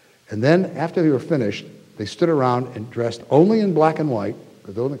 And then, after they were finished, they stood around and dressed only in black and white,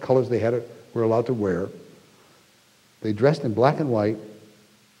 because those were the colors they were allowed to wear. They dressed in black and white,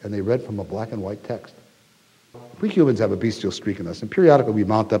 and they read from a black and white text. We humans have a bestial streak in us, and periodically we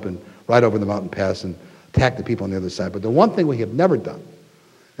mount up and ride over the mountain pass and attack the people on the other side. But the one thing we have never done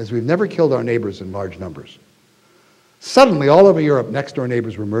is we've never killed our neighbors in large numbers. Suddenly, all over Europe, next-door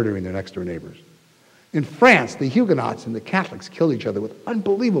neighbors were murdering their next-door neighbors. In France, the Huguenots and the Catholics killed each other with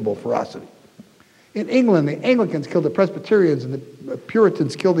unbelievable ferocity. In England, the Anglicans killed the Presbyterians and the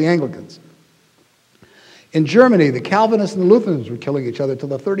Puritans killed the Anglicans. In Germany, the Calvinists and the Lutherans were killing each other until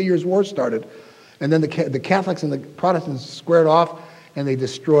the 30 Years' War started. And then the Catholics and the Protestants squared off, and they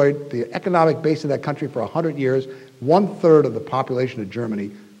destroyed the economic base of that country for 100 years. 1/3 of the population of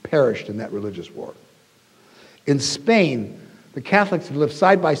Germany perished in that religious war. In Spain, the Catholics had lived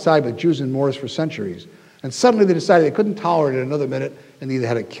side by side with Jews and Moors for centuries, and suddenly they decided they couldn't tolerate it another minute, and they either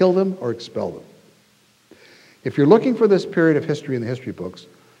had to kill them or expel them. If you're looking for this period of history in the history books,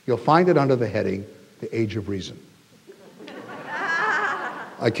 you'll find it under the heading, The Age of Reason.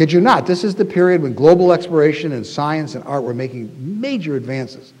 I kid you not, this is the period when global exploration and science and art were making major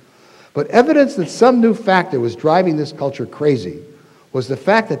advances. But evidence that some new factor was driving this culture crazy was the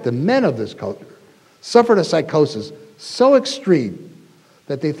fact that the men of this culture suffered a psychosis so extreme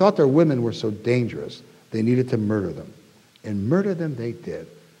that they thought their women were so dangerous they needed to murder them. And murder them they did,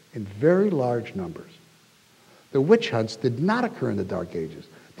 in very large numbers. The witch hunts did not occur in the Dark Ages.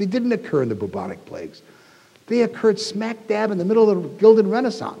 They didn't occur in the bubonic plagues. They occurred smack dab in the middle of the Gilded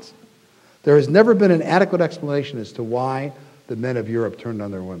Renaissance. There has never been an adequate explanation as to why the men of Europe turned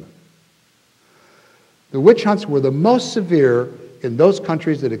on their women. The witch hunts were the most severe in those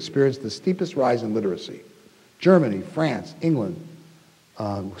countries that experienced the steepest rise in literacy. Germany, France, England,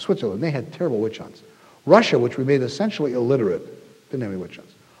 Switzerland, they had terrible witch hunts. Russia, which remained essentially illiterate, didn't have any witch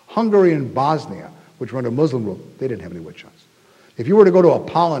hunts. Hungary and Bosnia, which were under Muslim rule, they didn't have any witch hunts. If you were to go to a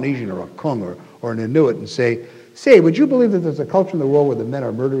Polynesian or a Kung or an Inuit and say, would you believe that there's a culture in the world where the men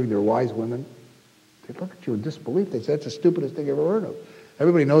are murdering their wise women? They'd look at you in disbelief. They'd say, that's the stupidest thing I've ever heard of.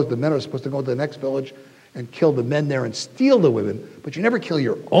 Everybody knows the men are supposed to go to the next village and kill the men there and steal the women, but you never kill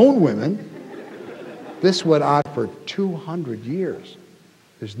your own women. This went on for 200 years.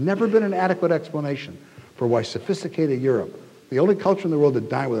 There's never been an adequate explanation for why sophisticated Europe, the only culture in the world that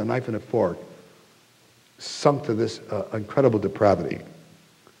died with a knife and a fork, sunk to this incredible depravity.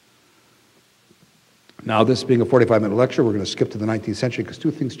 Now, this being a 45-minute lecture, we're going to skip to the 19th century because two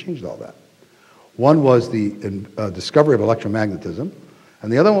things changed all that. One was the discovery of electromagnetism,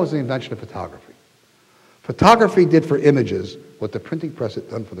 and the other one was the invention of photography. Photography did for images what the printing press had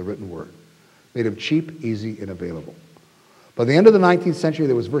done for the written word. Made them cheap, easy, and available. By the end of the 19th century,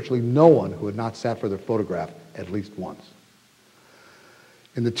 there was virtually no one who had not sat for their photograph at least once.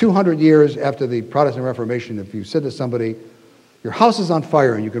 In the 200 years after the Protestant Reformation, if you said to somebody, your house is on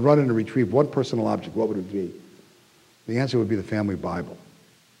fire and you could run in and retrieve one personal object, what would it be? The answer would be the family Bible.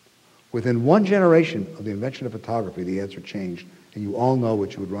 Within one generation of the invention of photography, the answer changed, and you all know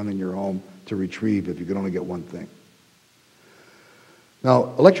what you would run in your home to retrieve if you could only get one thing.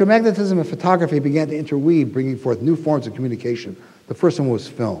 Now, electromagnetism and photography began to interweave, bringing forth new forms of communication. The first one was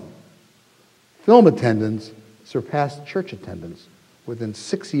film. Film attendance surpassed church attendance within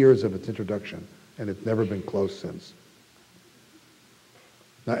 6 years of its introduction, and it's never been close since.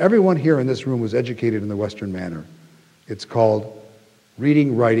 Now, everyone here in this room was educated in the Western manner. It's called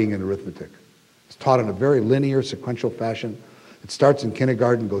reading, writing, and arithmetic. It's taught in a very linear, sequential fashion. It starts in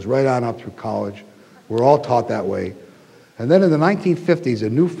kindergarten, goes right on up through college. We're all taught that way. And then in the 1950s, a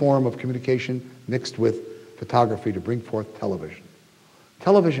new form of communication mixed with photography to bring forth television.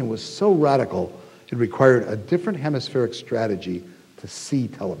 Television was so radical, it required a different hemispheric strategy to see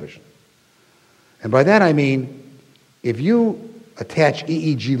television. And by that I mean, if you attach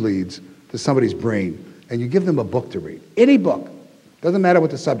EEG leads to somebody's brain and you give them a book to read, any book, doesn't matter what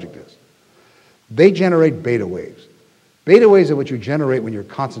the subject is, they generate beta waves. Beta waves are what you generate when you're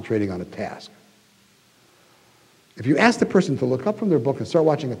concentrating on a task. If you ask the person to look up from their book and start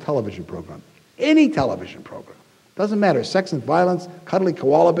watching a television program, any television program, doesn't matter, sex and violence, cuddly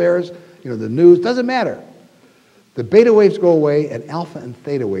koala bears, the news, doesn't matter. The beta waves go away and alpha and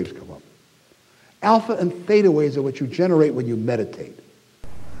theta waves come up. Alpha and theta waves are what you generate when you meditate.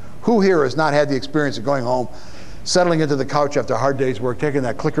 Who here has not had the experience of going home, settling into the couch after a hard day's work, taking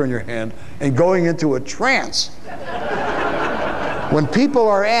that clicker in your hand, and going into a trance? When people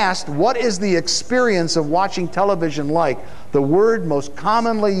are asked, what is the experience of watching television like, the word most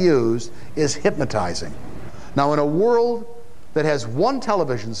commonly used is hypnotizing. Now, in a world that has one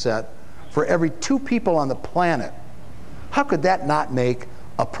television set for every 2 people on the planet, how could that not make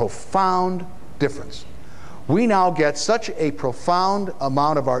a profound difference? We now get such a profound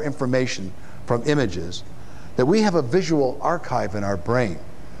amount of our information from images that we have a visual archive in our brain.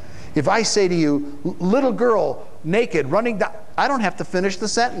 If I say to you, little girl, naked, running down, I don't have to finish the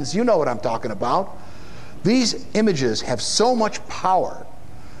sentence. You know what I'm talking about. These images have so much power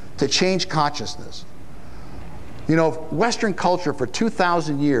to change consciousness. You know, Western culture for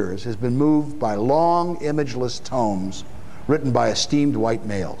 2,000 years has been moved by long, imageless tomes written by esteemed white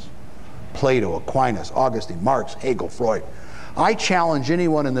males. Plato, Aquinas, Augustine, Marx, Hegel, Freud. I challenge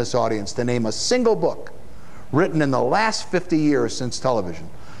anyone in this audience to name a single book written in the last 50 years since television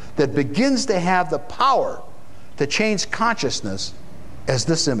that begins to have the power to change consciousness as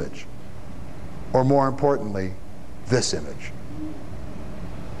this image, or more importantly, this image.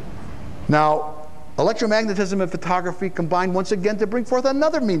 Now, electromagnetism and photography combine once again to bring forth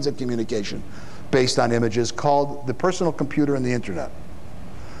another means of communication based on images called the personal computer and the internet.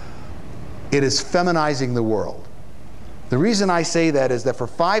 It is feminizing the world. The reason I say that is that for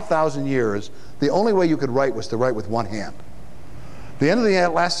 5,000 years, the only way you could write was to write with one hand. At the end of the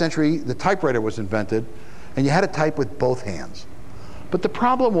last century, the typewriter was invented, and you had to type with both hands. But the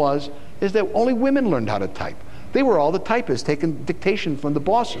problem is that only women learned how to type. They were all the typists taking dictation from the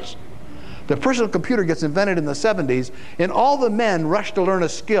bosses. The personal computer gets invented in the 70s, and all the men rush to learn a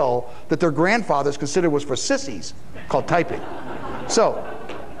skill that their grandfathers considered was for sissies, called typing. So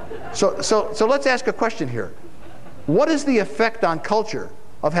let's ask a question here. What is the effect on culture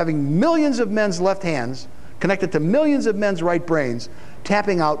of having millions of men's left hands connected to millions of men's right brains,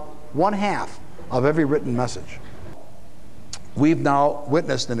 tapping out 1/2 of every written message? We've now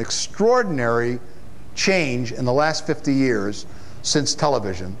witnessed an extraordinary change in the last 50 years since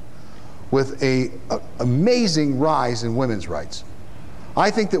television, with an amazing rise in women's rights.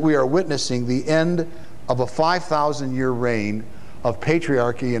 I think that we are witnessing the end of a 5,000-year reign of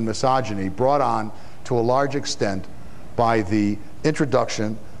patriarchy and misogyny, brought on to a large extent by the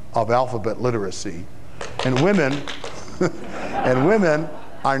introduction of alphabet literacy. And women, and women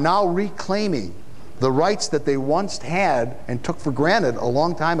are now reclaiming the rights that they once had and took for granted a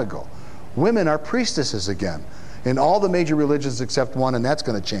long time ago. Women are priestesses again in all the major religions except one, and that's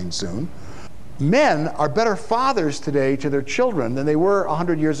going to change soon. Men are better fathers today to their children than they were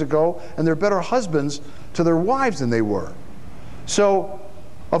 100 years ago, and they're better husbands to their wives than they were. So,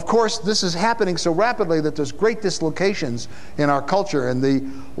 of course, this is happening so rapidly that there's great dislocations in our culture, and the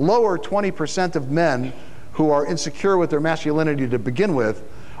lower 20% of men who are insecure with their masculinity to begin with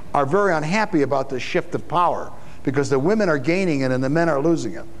are very unhappy about this shift of power, because the women are gaining it and the men are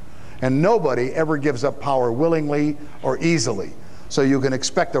losing it. And nobody ever gives up power willingly or easily. So you can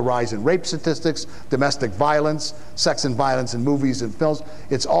expect a rise in rape statistics, domestic violence, sex and violence in movies and films.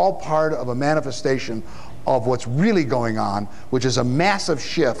 It's all part of a manifestation of what's really going on, which is a massive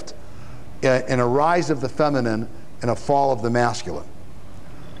shift in a rise of the feminine and a fall of the masculine.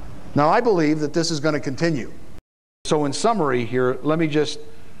 Now, I believe that this is going to continue. So in summary here, let me just,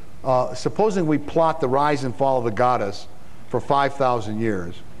 supposing we plot the rise and fall of the goddess for 5,000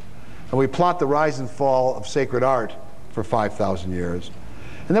 years, and we plot the rise and fall of sacred art for 5,000 years,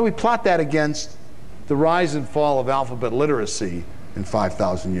 and then we plot that against the rise and fall of alphabet literacy in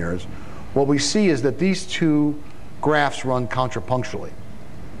 5,000 years, what we see is that these two graphs run contrapunctually.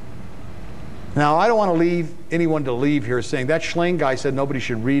 Now, I don't want to leave anyone to leave here saying that Shlain guy said nobody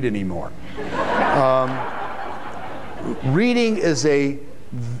should read anymore. Reading is an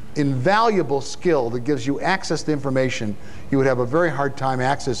invaluable skill that gives you access to information you would have a very hard time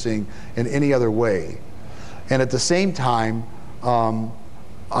accessing in any other way. And at the same time,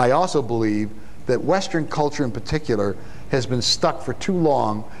 I also believe that Western culture in particular has been stuck for too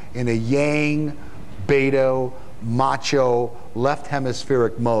long in a yang, beta, macho, left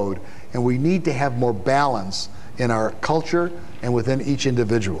hemispheric mode, and we need to have more balance in our culture and within each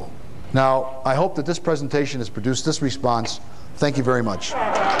individual. Now, I hope that this presentation has produced this response. Thank you very much. Thank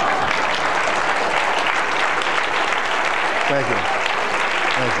you.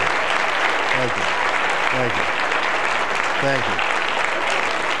 Thank you. Thank you. Thank you. Thank you.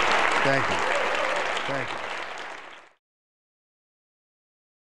 Thank you. Thank you.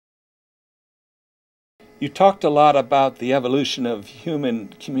 You talked a lot about the evolution of human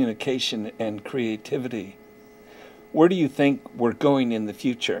communication and creativity. Where do you think we're going in the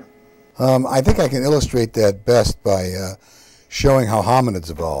future? I think I can illustrate that best by showing how hominids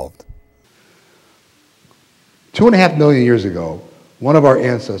evolved. 2.5 million years ago, one of our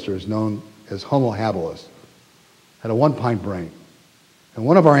ancestors, known as Homo habilis, had a 1-pint brain. And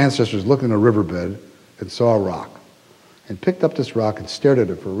one of our ancestors looked in a riverbed and saw a rock, and picked up this rock and stared at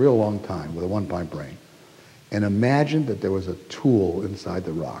it for a real long time with a 1-pint brain, and imagined that there was a tool inside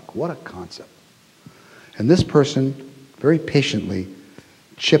the rock. What a concept. And this person very patiently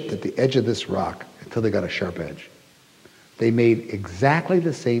chipped at the edge of this rock until they got a sharp edge. They made exactly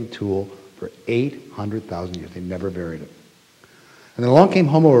the same tool for 800,000 years. They never varied it. And then along came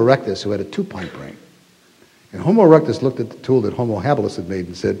Homo erectus, who had a 2-pint brain. And Homo erectus looked at the tool that Homo habilis had made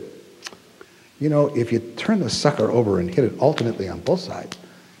and said, You know, if you turn the sucker over and hit it alternately on both sides,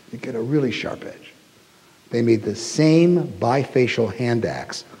 you get a really sharp edge. They made the same bifacial hand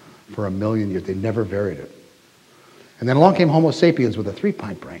axe for 1,000,000 years. They never varied it. And then along came Homo sapiens with a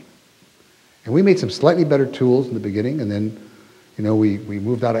 3-pint brain. And we made some slightly better tools in the beginning, and then, you know, we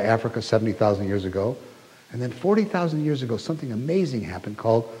moved out of Africa 70,000 years ago. And then 40,000 years ago, something amazing happened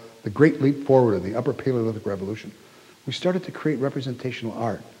called the Great Leap Forward of the Upper Paleolithic Revolution. We started to create representational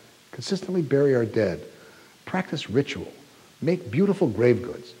art, consistently bury our dead, practice ritual, make beautiful grave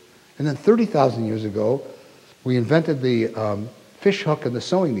goods. And then 30,000 years ago, we invented the fish hook and the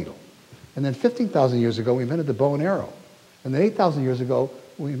sewing needle. And then 15,000 years ago, we invented the bow and arrow. And then 8,000 years ago,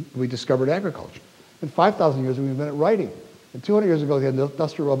 we discovered agriculture. And 5,000 years ago, we invented writing. And 200 years ago, we had the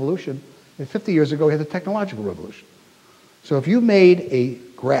Industrial Revolution. And 50 years ago, we had the Technological Revolution. So if you made a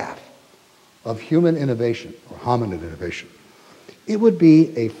graph of human innovation, or hominid innovation, it would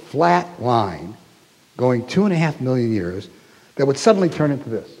be a flat line going 2.5 million years that would suddenly turn into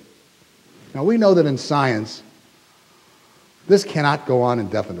this. Now, we know that in science, this cannot go on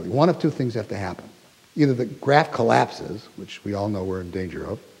indefinitely. One of two things have to happen. Either the graph collapses, which we all know we're in danger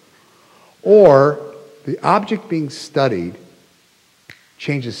of, or the object being studied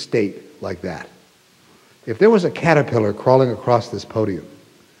changes state like that. If there was a caterpillar crawling across this podium,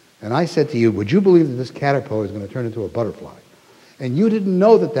 and I said to you, would you believe that this caterpillar is going to turn into a butterfly? And you didn't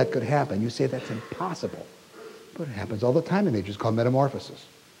know that that could happen. You say that's impossible. But it happens all the time in nature. It's called metamorphosis.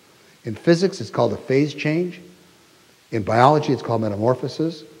 In physics, it's called a phase change. In biology, it's called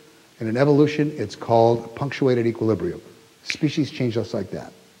metamorphosis. And in evolution, it's called punctuated equilibrium. Species change just like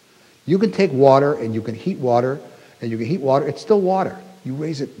that. You can take water and you can heat water, and you can heat water, it's still water. You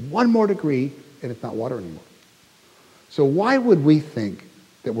raise it 1 more degree, and it's not water anymore. So why would we think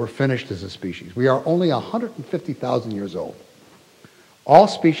that we're finished as a species? We are only 150,000 years old. All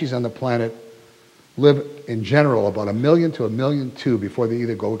species on the planet live, in general, about 1 million to 1.2 million before they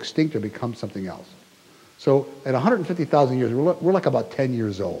either go extinct or become something else. So at 150,000 years, we're like about 10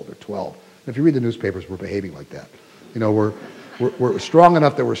 years old or 12. And if you read the newspapers, we're behaving like that. You know, we're strong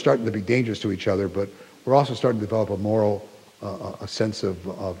enough that we're starting to be dangerous to each other, but we're also starting to develop a moral, a sense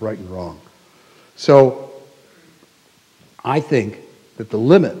of right and wrong. So I think that the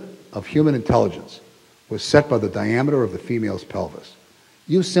limit of human intelligence was set by the diameter of the female's pelvis.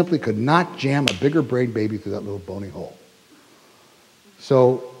 You simply could not jam a bigger brain baby through that little bony hole.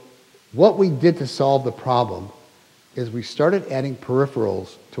 So what we did to solve the problem is we started adding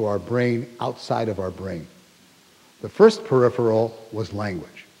peripherals to our brain outside of our brain. The first peripheral was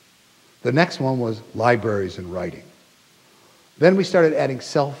language. The next one was libraries and writing. Then we started adding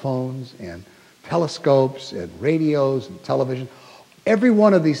cell phones and telescopes and radios and television. Every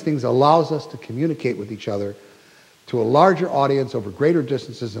one of these things allows us to communicate with each other to a larger audience over greater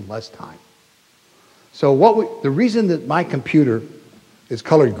distances in less time. So the reason that my computer is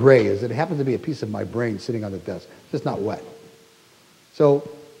colored gray is that it happens to be a piece of my brain sitting on the desk. It's just not wet. So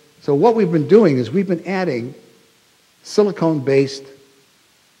what we've been doing is we've been adding silicone-based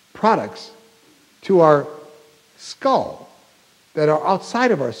products to our skull that are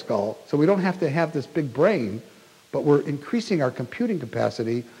outside of our skull, so we don't have to have this big brain, but we're increasing our computing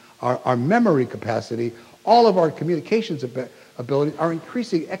capacity, our memory capacity, all of our communications abilities are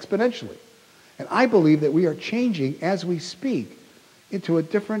increasing exponentially. And I believe that we are changing as we speak into a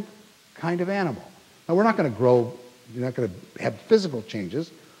different kind of animal. Now, we're not going to grow, you're not going to have physical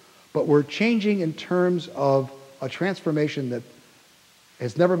changes, but we're changing in terms of a transformation that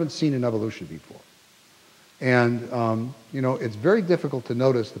has never been seen in evolution before. And, you know, it's very difficult to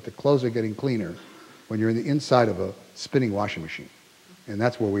notice that the clothes are getting cleaner when you're in the inside of a spinning washing machine. And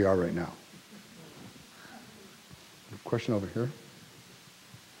that's where we are right now. Question over here.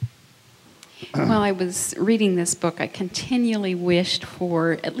 While I was reading this book, I continually wished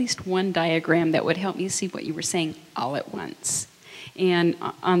for at least one diagram that would help me see what you were saying all at once. And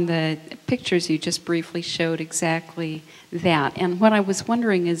on the pictures, you just briefly showed exactly that. And what I was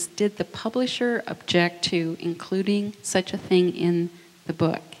wondering is, did the publisher object to including such a thing in the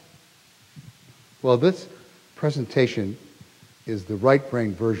book? Well, this presentation is the right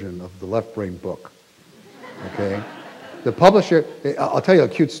brain version of the left brain book. Okay? The publisher, I'll tell you a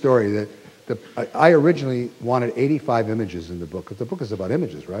cute story. I originally wanted 85 images in the book, because the book is about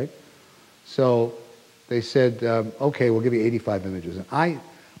images, right? So they said, okay, we'll give you 85 images. And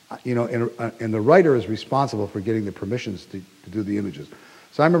and the writer is responsible for getting the permissions to do the images.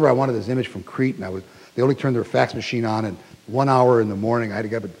 So I remember I wanted this image from Crete, and they only turned their fax machine on in 1 hour in the morning. I had to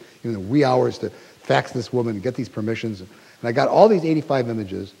get up in the wee hours to fax this woman and get these permissions. And I got all these 85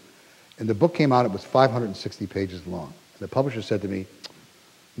 images, and the book came out, it was 560 pages long. And the publisher said to me,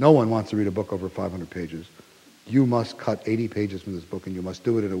 No one wants to read a book over 500 pages. You must cut 80 pages from this book, and you must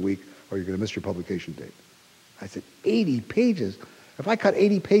do it in a week, or you're going to miss your publication date. I said, 80 pages? If I cut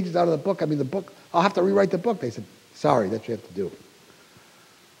 80 pages out of the book, I'll have to rewrite the book. They said, sorry, that's what you have to do.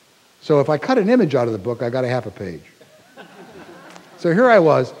 So if I cut an image out of the book, I got a half a page. So here I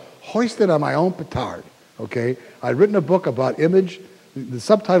was, hoisted on my own petard, okay? I'd written a book about image. The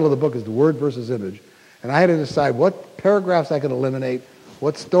subtitle of the book is The Word versus Image. And I had to decide what paragraphs I could eliminate,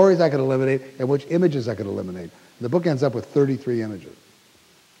 what stories I could eliminate, and which images I could eliminate. And the book ends up with 33 images.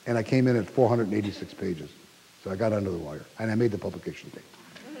 And I came in at 486 pages. So I got under the wire, and I made the publication date.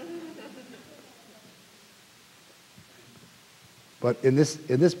 But in this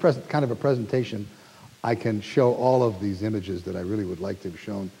kind of a presentation, I can show all of these images that I really would like to have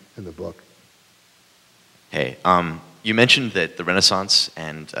shown in the book. Hey, you mentioned that the Renaissance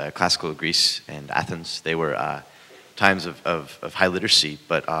and classical Greece and Athens, they were times of high literacy,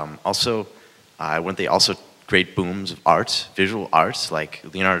 but also, weren't they also great booms of art, visual arts, like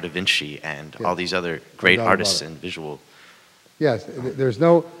Leonardo da Vinci and all these other great artists in visual? Yes, there's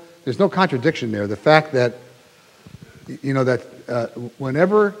no contradiction there. The fact that, you know, that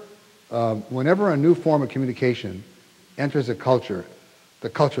whenever a new form of communication enters a culture, the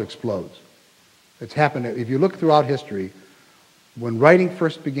culture explodes. It's happened. If you look throughout history, when writing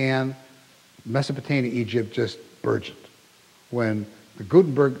first began, Mesopotamia, Egypt just burgeoned. When the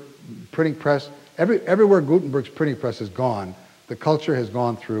Gutenberg printing press, everywhere Gutenberg's printing press has gone, the culture has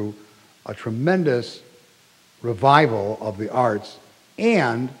gone through a tremendous revival of the arts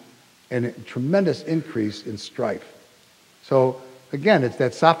and a tremendous increase in strife. So again, it's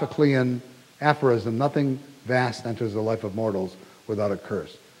that Sophoclean aphorism, nothing vast enters the life of mortals without a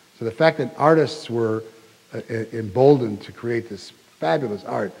curse. So the fact that artists were emboldened to create this fabulous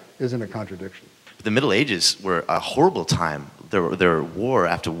art isn't a contradiction. The Middle Ages were a horrible time. There were war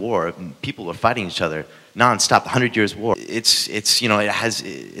after war. People were fighting each other nonstop. 100 Years' War. It's you know,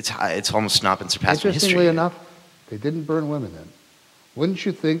 it's almost not been surpassed in history. Interestingly enough, they didn't burn women then. Wouldn't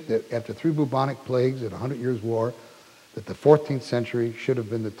you think that after 3 bubonic plagues and 100 Years' War, that the 14th century should have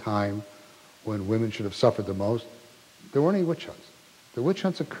been the time when women should have suffered the most? There weren't any witch hunts. The witch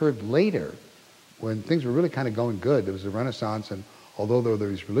hunts occurred later when things were really kind of going good. There was a Renaissance, and although there were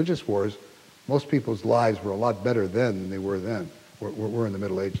these religious wars, most people's lives were a lot better then than they were then. We're in the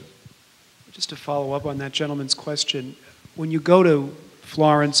Middle Ages. Just to follow up on that gentleman's question, when you go to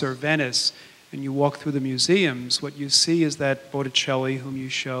Florence or Venice and you walk through the museums, what you see is that Botticelli, whom you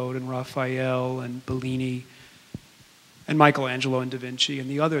showed, and Raphael and Bellini, and Michelangelo and Da Vinci and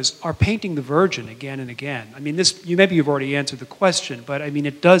the others are painting the Virgin again and again. I mean, maybe you've already answered the question, but I mean,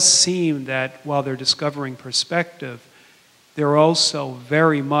 it does seem that while they're discovering perspective, they're also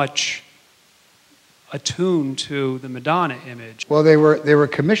very much attuned to the Madonna image. Well, they were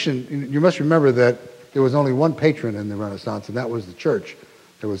commissioned. You must remember that there was only one patron in the Renaissance, and that was the church.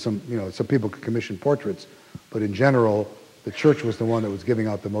 There was some people could commission portraits, but in general, the church was the one that was giving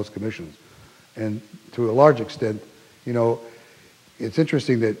out the most commissions. And to a large extent, you know, it's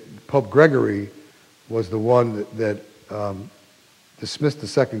interesting that Pope Gregory was the one that dismissed the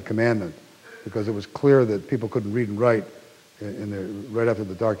second commandment because it was clear that people couldn't read and write right after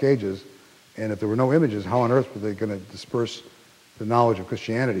the Dark Ages. And if there were no images, how on earth were they going to disperse the knowledge of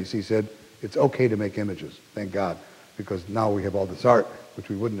Christianity? So he said, it's okay to make images, thank God, because now we have all this art, which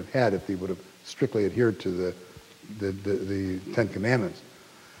we wouldn't have had if he would have strictly adhered to the Ten Commandments.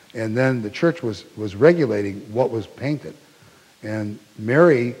 And then the church was regulating what was painted. And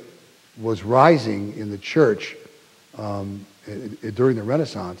Mary was rising in the church during the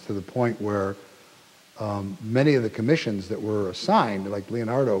Renaissance to the point where many of the commissions that were assigned, like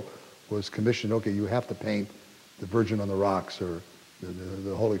Leonardo was commissioned, okay, you have to paint the Virgin on the Rocks or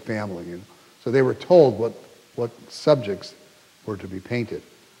the Holy Family. And so they were told what subjects were to be painted.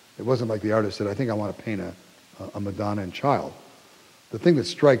 It wasn't like the artist said, I think I want to paint a Madonna and Child. The thing that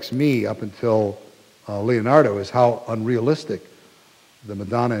strikes me up until Leonardo is how unrealistic the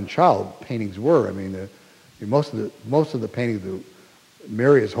Madonna and Child paintings were. I mean, most of the paintings,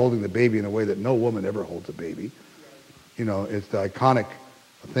 Mary is holding the baby in a way that no woman ever holds a baby. You know, it's the iconic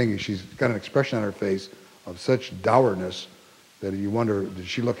thing. She's got an expression on her face of such dourness that you wonder, did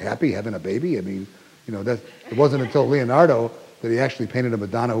she look happy having a baby? I mean, you know, it wasn't until Leonardo that he actually painted a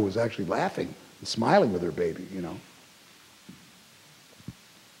Madonna who was actually laughing and smiling with her baby, you know.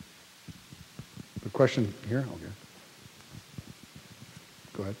 The question here? Okay.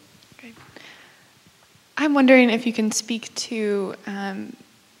 Go ahead. Okay. I'm wondering if you can speak to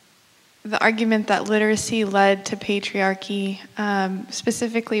the argument that literacy led to patriarchy,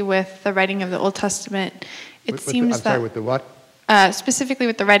 specifically with the writing of the Old Testament. It seems I'm sorry, with the what? specifically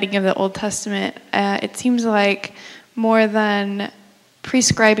with the writing of the Old Testament, it seems like more than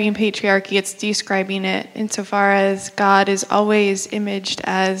prescribing patriarchy, it's describing it insofar as God is always imaged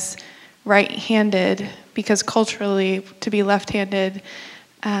as right-handed, because culturally to be left-handed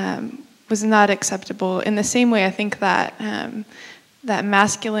was not acceptable. In the same way, I think that that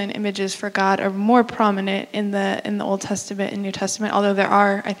masculine images for God are more prominent in the Old Testament and New Testament, although there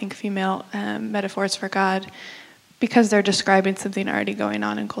are, I think, female metaphors for God, because they're describing something already going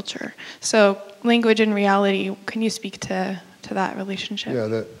on in culture. So language and reality, can you speak to that relationship?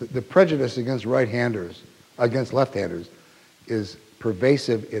 Yeah, the prejudice against right-handers, against left-handers, is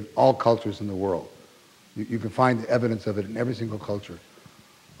pervasive in all cultures in the world. You can find evidence of it in every single culture.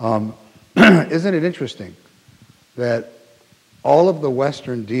 Isn't it interesting that all of the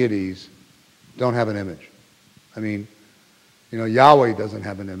Western deities don't have an image? I mean, you know, Yahweh doesn't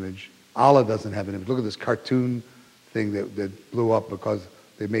have an image. Allah doesn't have an image. Look at this cartoon thing that blew up because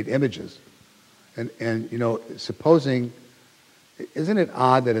they made images. And you know, supposing, isn't it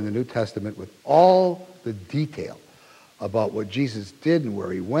odd that in the New Testament, with all the detail about what Jesus did and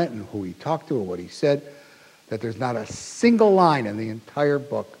where he went and who he talked to and what he said, that there's not a single line in the entire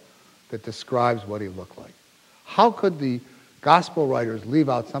book that describes what he looked like? How could the gospel writers leave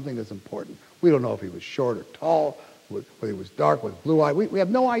out something that's important? We don't know if he was short or tall, whether he was dark, with blue eyes. We have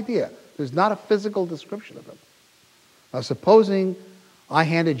no idea. There's not a physical description of him. Now, supposing I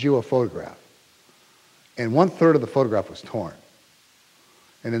handed you a photograph, and 1/3 of the photograph was torn.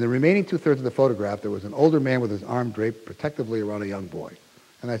 And in the remaining 2/3 of the photograph, there was an older man with his arm draped protectively around a young boy.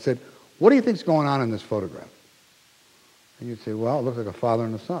 And I said, what do you think's going on in this photograph? And you'd say, well, it looks like a father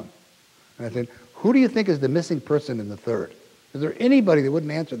and a son. And I said, who do you think is the missing person in the third? Is there anybody that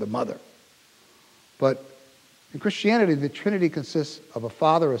wouldn't answer the mother? But in Christianity, the Trinity consists of a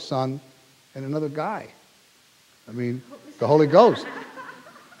father, a son, and another guy. I mean, the Holy Ghost.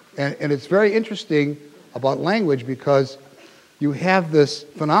 And it's very interesting about language, because you have this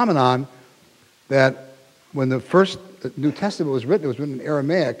phenomenon that when the first New Testament was written, it was written in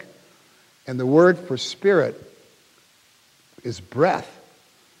Aramaic, and the word for spirit is breath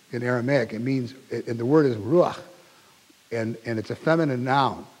in Aramaic. It means, and the word is ruach, and it's a feminine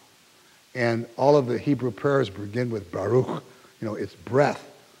noun. And all of the Hebrew prayers begin with Baruch, you know, it's breath.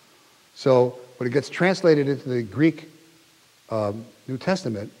 So when it gets translated into the Greek New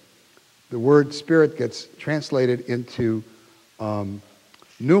Testament, the word spirit gets translated into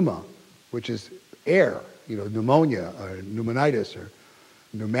pneuma, which is air, you know, pneumonia or pneumonitis or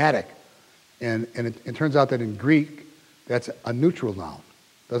pneumatic. And it turns out that in Greek, that's a neutral noun.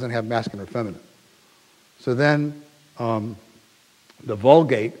 Doesn't have masculine or feminine. So then the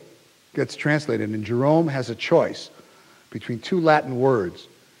Vulgate gets translated, and Jerome has a choice between two Latin words.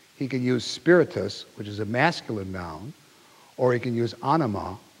 He can use spiritus, which is a masculine noun, or he can use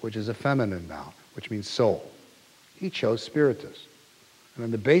anima, which is a feminine noun, which means soul. He chose spiritus. And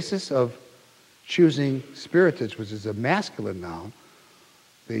on the basis of choosing spiritus, which is a masculine noun,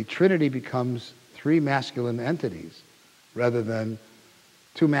 the Trinity becomes 3 masculine entities rather than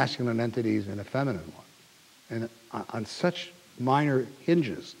 2 masculine entities and a feminine one. And on such minor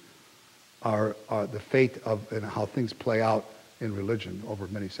hinges are the fate of and how things play out in religion over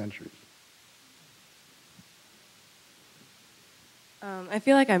many centuries. I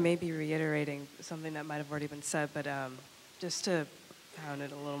feel like I may be reiterating something that might have already been said, but just to pound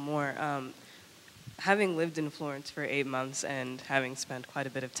it a little more, having lived in Florence for 8 months and having spent quite a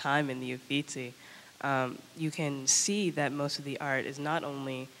bit of time in the Uffizi, you can see that most of the art is not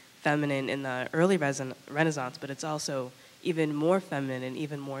only feminine in the early Renaissance, but it's also even more feminine and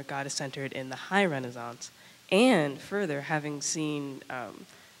even more goddess-centered in the High Renaissance. And further, having seen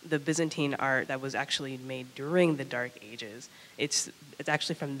the Byzantine art that was actually made during the Dark Ages, it's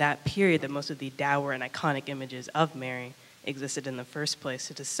actually from that period that most of the dour and iconic images of Mary existed in the first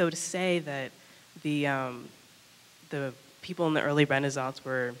place. So to say that the people in the early Renaissance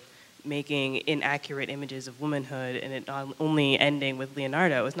were making inaccurate images of womanhood and it not only ending with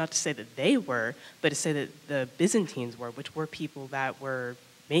Leonardo is not to say that they were, but to say that the Byzantines were, which were people that were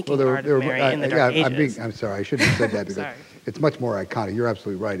making art of Mary in the Dark Ages. I'm sorry, I shouldn't have said that because it's much more iconic. You're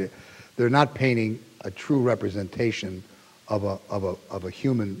absolutely right. They're not painting a true representation of a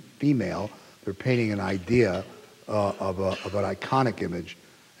human female. They're painting an idea of an iconic image.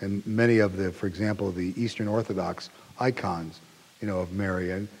 And many of the, for example, the Eastern Orthodox icons, you know, of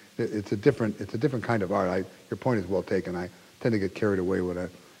Mary, and it's a different kind of art. Your point is well taken. I tend to get carried away when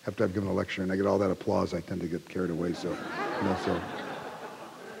after I've given a lecture and I get all that applause. I tend to get carried away. So, you know, so.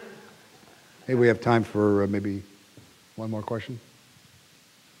 Hey, we have time for maybe one more question.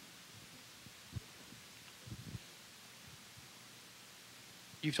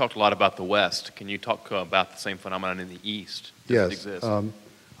 You've talked a lot about the West. Can you talk about the same phenomenon in the East? Does it Yes. exist?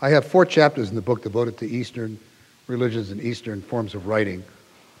 I have 4 chapters in the book devoted to Eastern religions and Eastern forms of writing.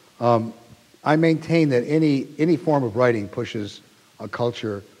 I maintain that any form of writing pushes a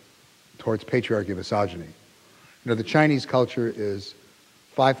culture towards patriarchy and misogyny. You know, the Chinese culture is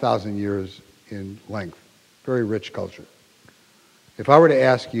 5,000 years in length, very rich culture. If I were to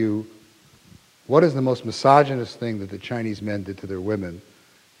ask you, what is the most misogynist thing that the Chinese men did to their women,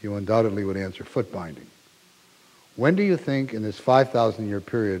 you undoubtedly would answer foot binding. When do you think in this 5,000 year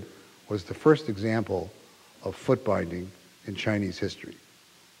period was the first example of foot binding in Chinese history?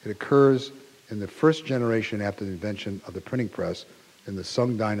 It occurs in the first generation after the invention of the printing press in the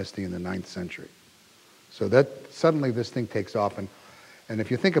Sung dynasty in the 9th century. So that suddenly this thing takes off, and if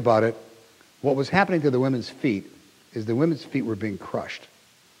you think about it, what was happening to the women's feet is the women's feet were being crushed.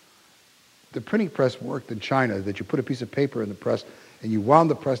 The printing press worked in China that you put a piece of paper in the press and you wound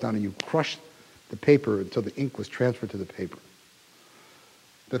the press down and you crushed the paper until the ink was transferred to the paper.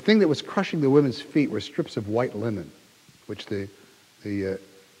 The thing that was crushing the women's feet were strips of white linen, which and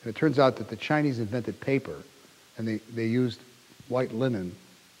it turns out that the Chinese invented paper, and they used white linen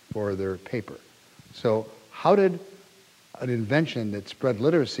for their paper. So how did an invention that spread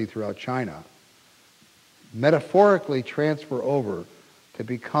literacy throughout China metaphorically transfer over to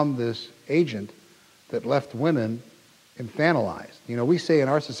become this agent that left women infantilized? You know, we say in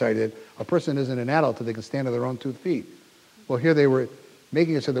our society that a person isn't an adult till they can stand on their own 2 feet. Well, here they were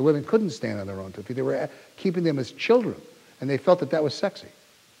making it so that women couldn't stand on their own 2 feet. They were keeping them as children, and they felt that that was sexy.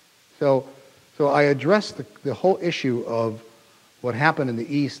 So I addressed the whole issue of what happened in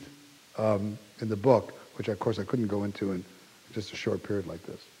the East in the book, which of course I couldn't go into in just a short period like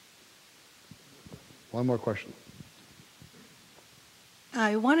this. One more question.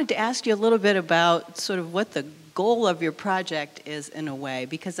 I wanted to ask you a little bit about sort of what the goal of your project is in a way,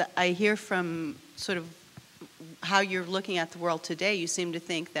 because I hear from sort of how you're looking at the world today, you seem to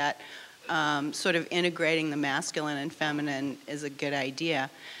think that sort of integrating the masculine and feminine is a good idea.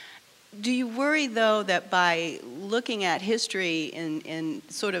 Do you worry, though, that by looking at history in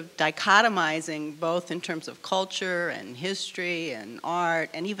sort of dichotomizing both in terms of culture and history and art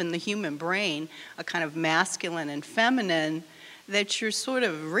and even the human brain, a kind of masculine and feminine, that you're sort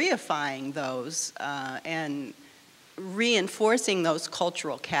of reifying those and reinforcing those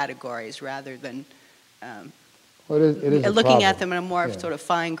cultural categories rather than well, it is looking at them in a more sort of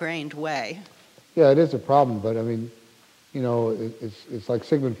fine-grained way? Yeah, it is a problem, but I mean, you know, it's like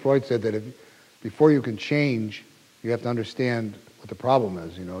Sigmund Freud said that before you can change, you have to understand what the problem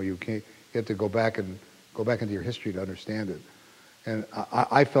is. You know, you have to go back into your history to understand it. And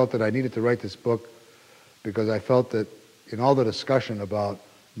I felt that I needed to write this book because I felt that in all the discussion about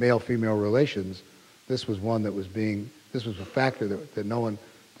male-female relations, this was one that was this was a factor that no one,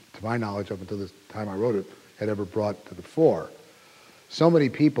 to my knowledge, up until this time I wrote it, had ever brought to the fore. So many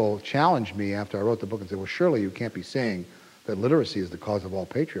people challenged me after I wrote the book and said, well, surely you can't be saying that literacy is the cause of all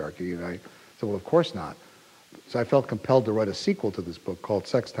patriarchy. And I said, well, of course not. So I felt compelled to write a sequel to this book called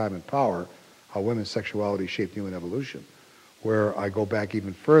Sex, Time, and Power, How Women's Sexuality Shaped Human Evolution, where I go back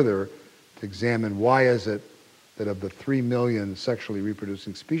even further to examine why is it that of the 3 million sexually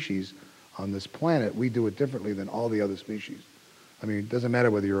reproducing species on this planet, we do it differently than all the other species. I mean, it doesn't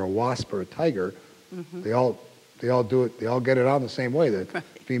matter whether you're a wasp or a tiger, they all do it, they all get it on the same way. The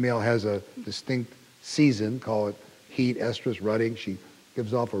female has a distinct season, call it heat, estrus, rutting. She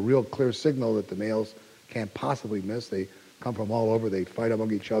gives off a real clear signal that the males can't possibly miss. They come from all over, they fight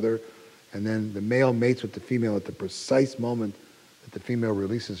among each other, and then the male mates with the female at the precise moment that the female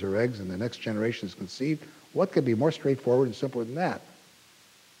releases her eggs and the next generation is conceived. What could be more straightforward and simpler than that?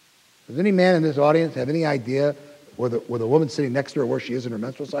 Does any man in this audience have any idea where the woman sitting next to her, where she is in her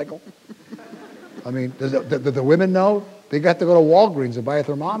menstrual cycle? I mean, do the women know? They got to go to Walgreens and buy a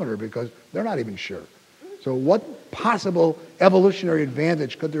thermometer because they're not even sure. So what possible evolutionary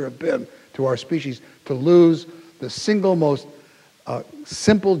advantage could there have been to our species to lose the single most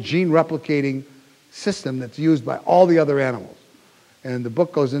simple gene replicating system that's used by all the other animals? And the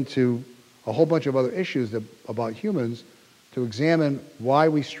book goes into a whole bunch of other issues about humans to examine why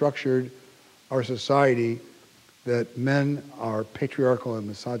we structured our society that men are patriarchal and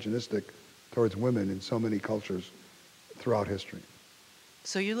misogynistic towards women in so many cultures throughout history.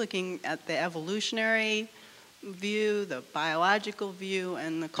 So you're looking at the evolutionary view, the biological view,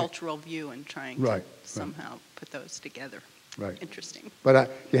 and the cultural view, and trying to somehow put those together. Right. Interesting.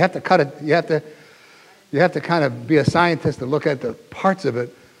 But you have to cut it. You have to kind of be a scientist and look at the parts of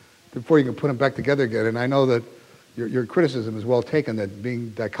it before you can put them back together again. And I know that your criticism is well taken, that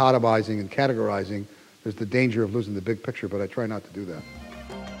being dichotomizing and categorizing, there's the danger of losing the big picture, but I try not to do that.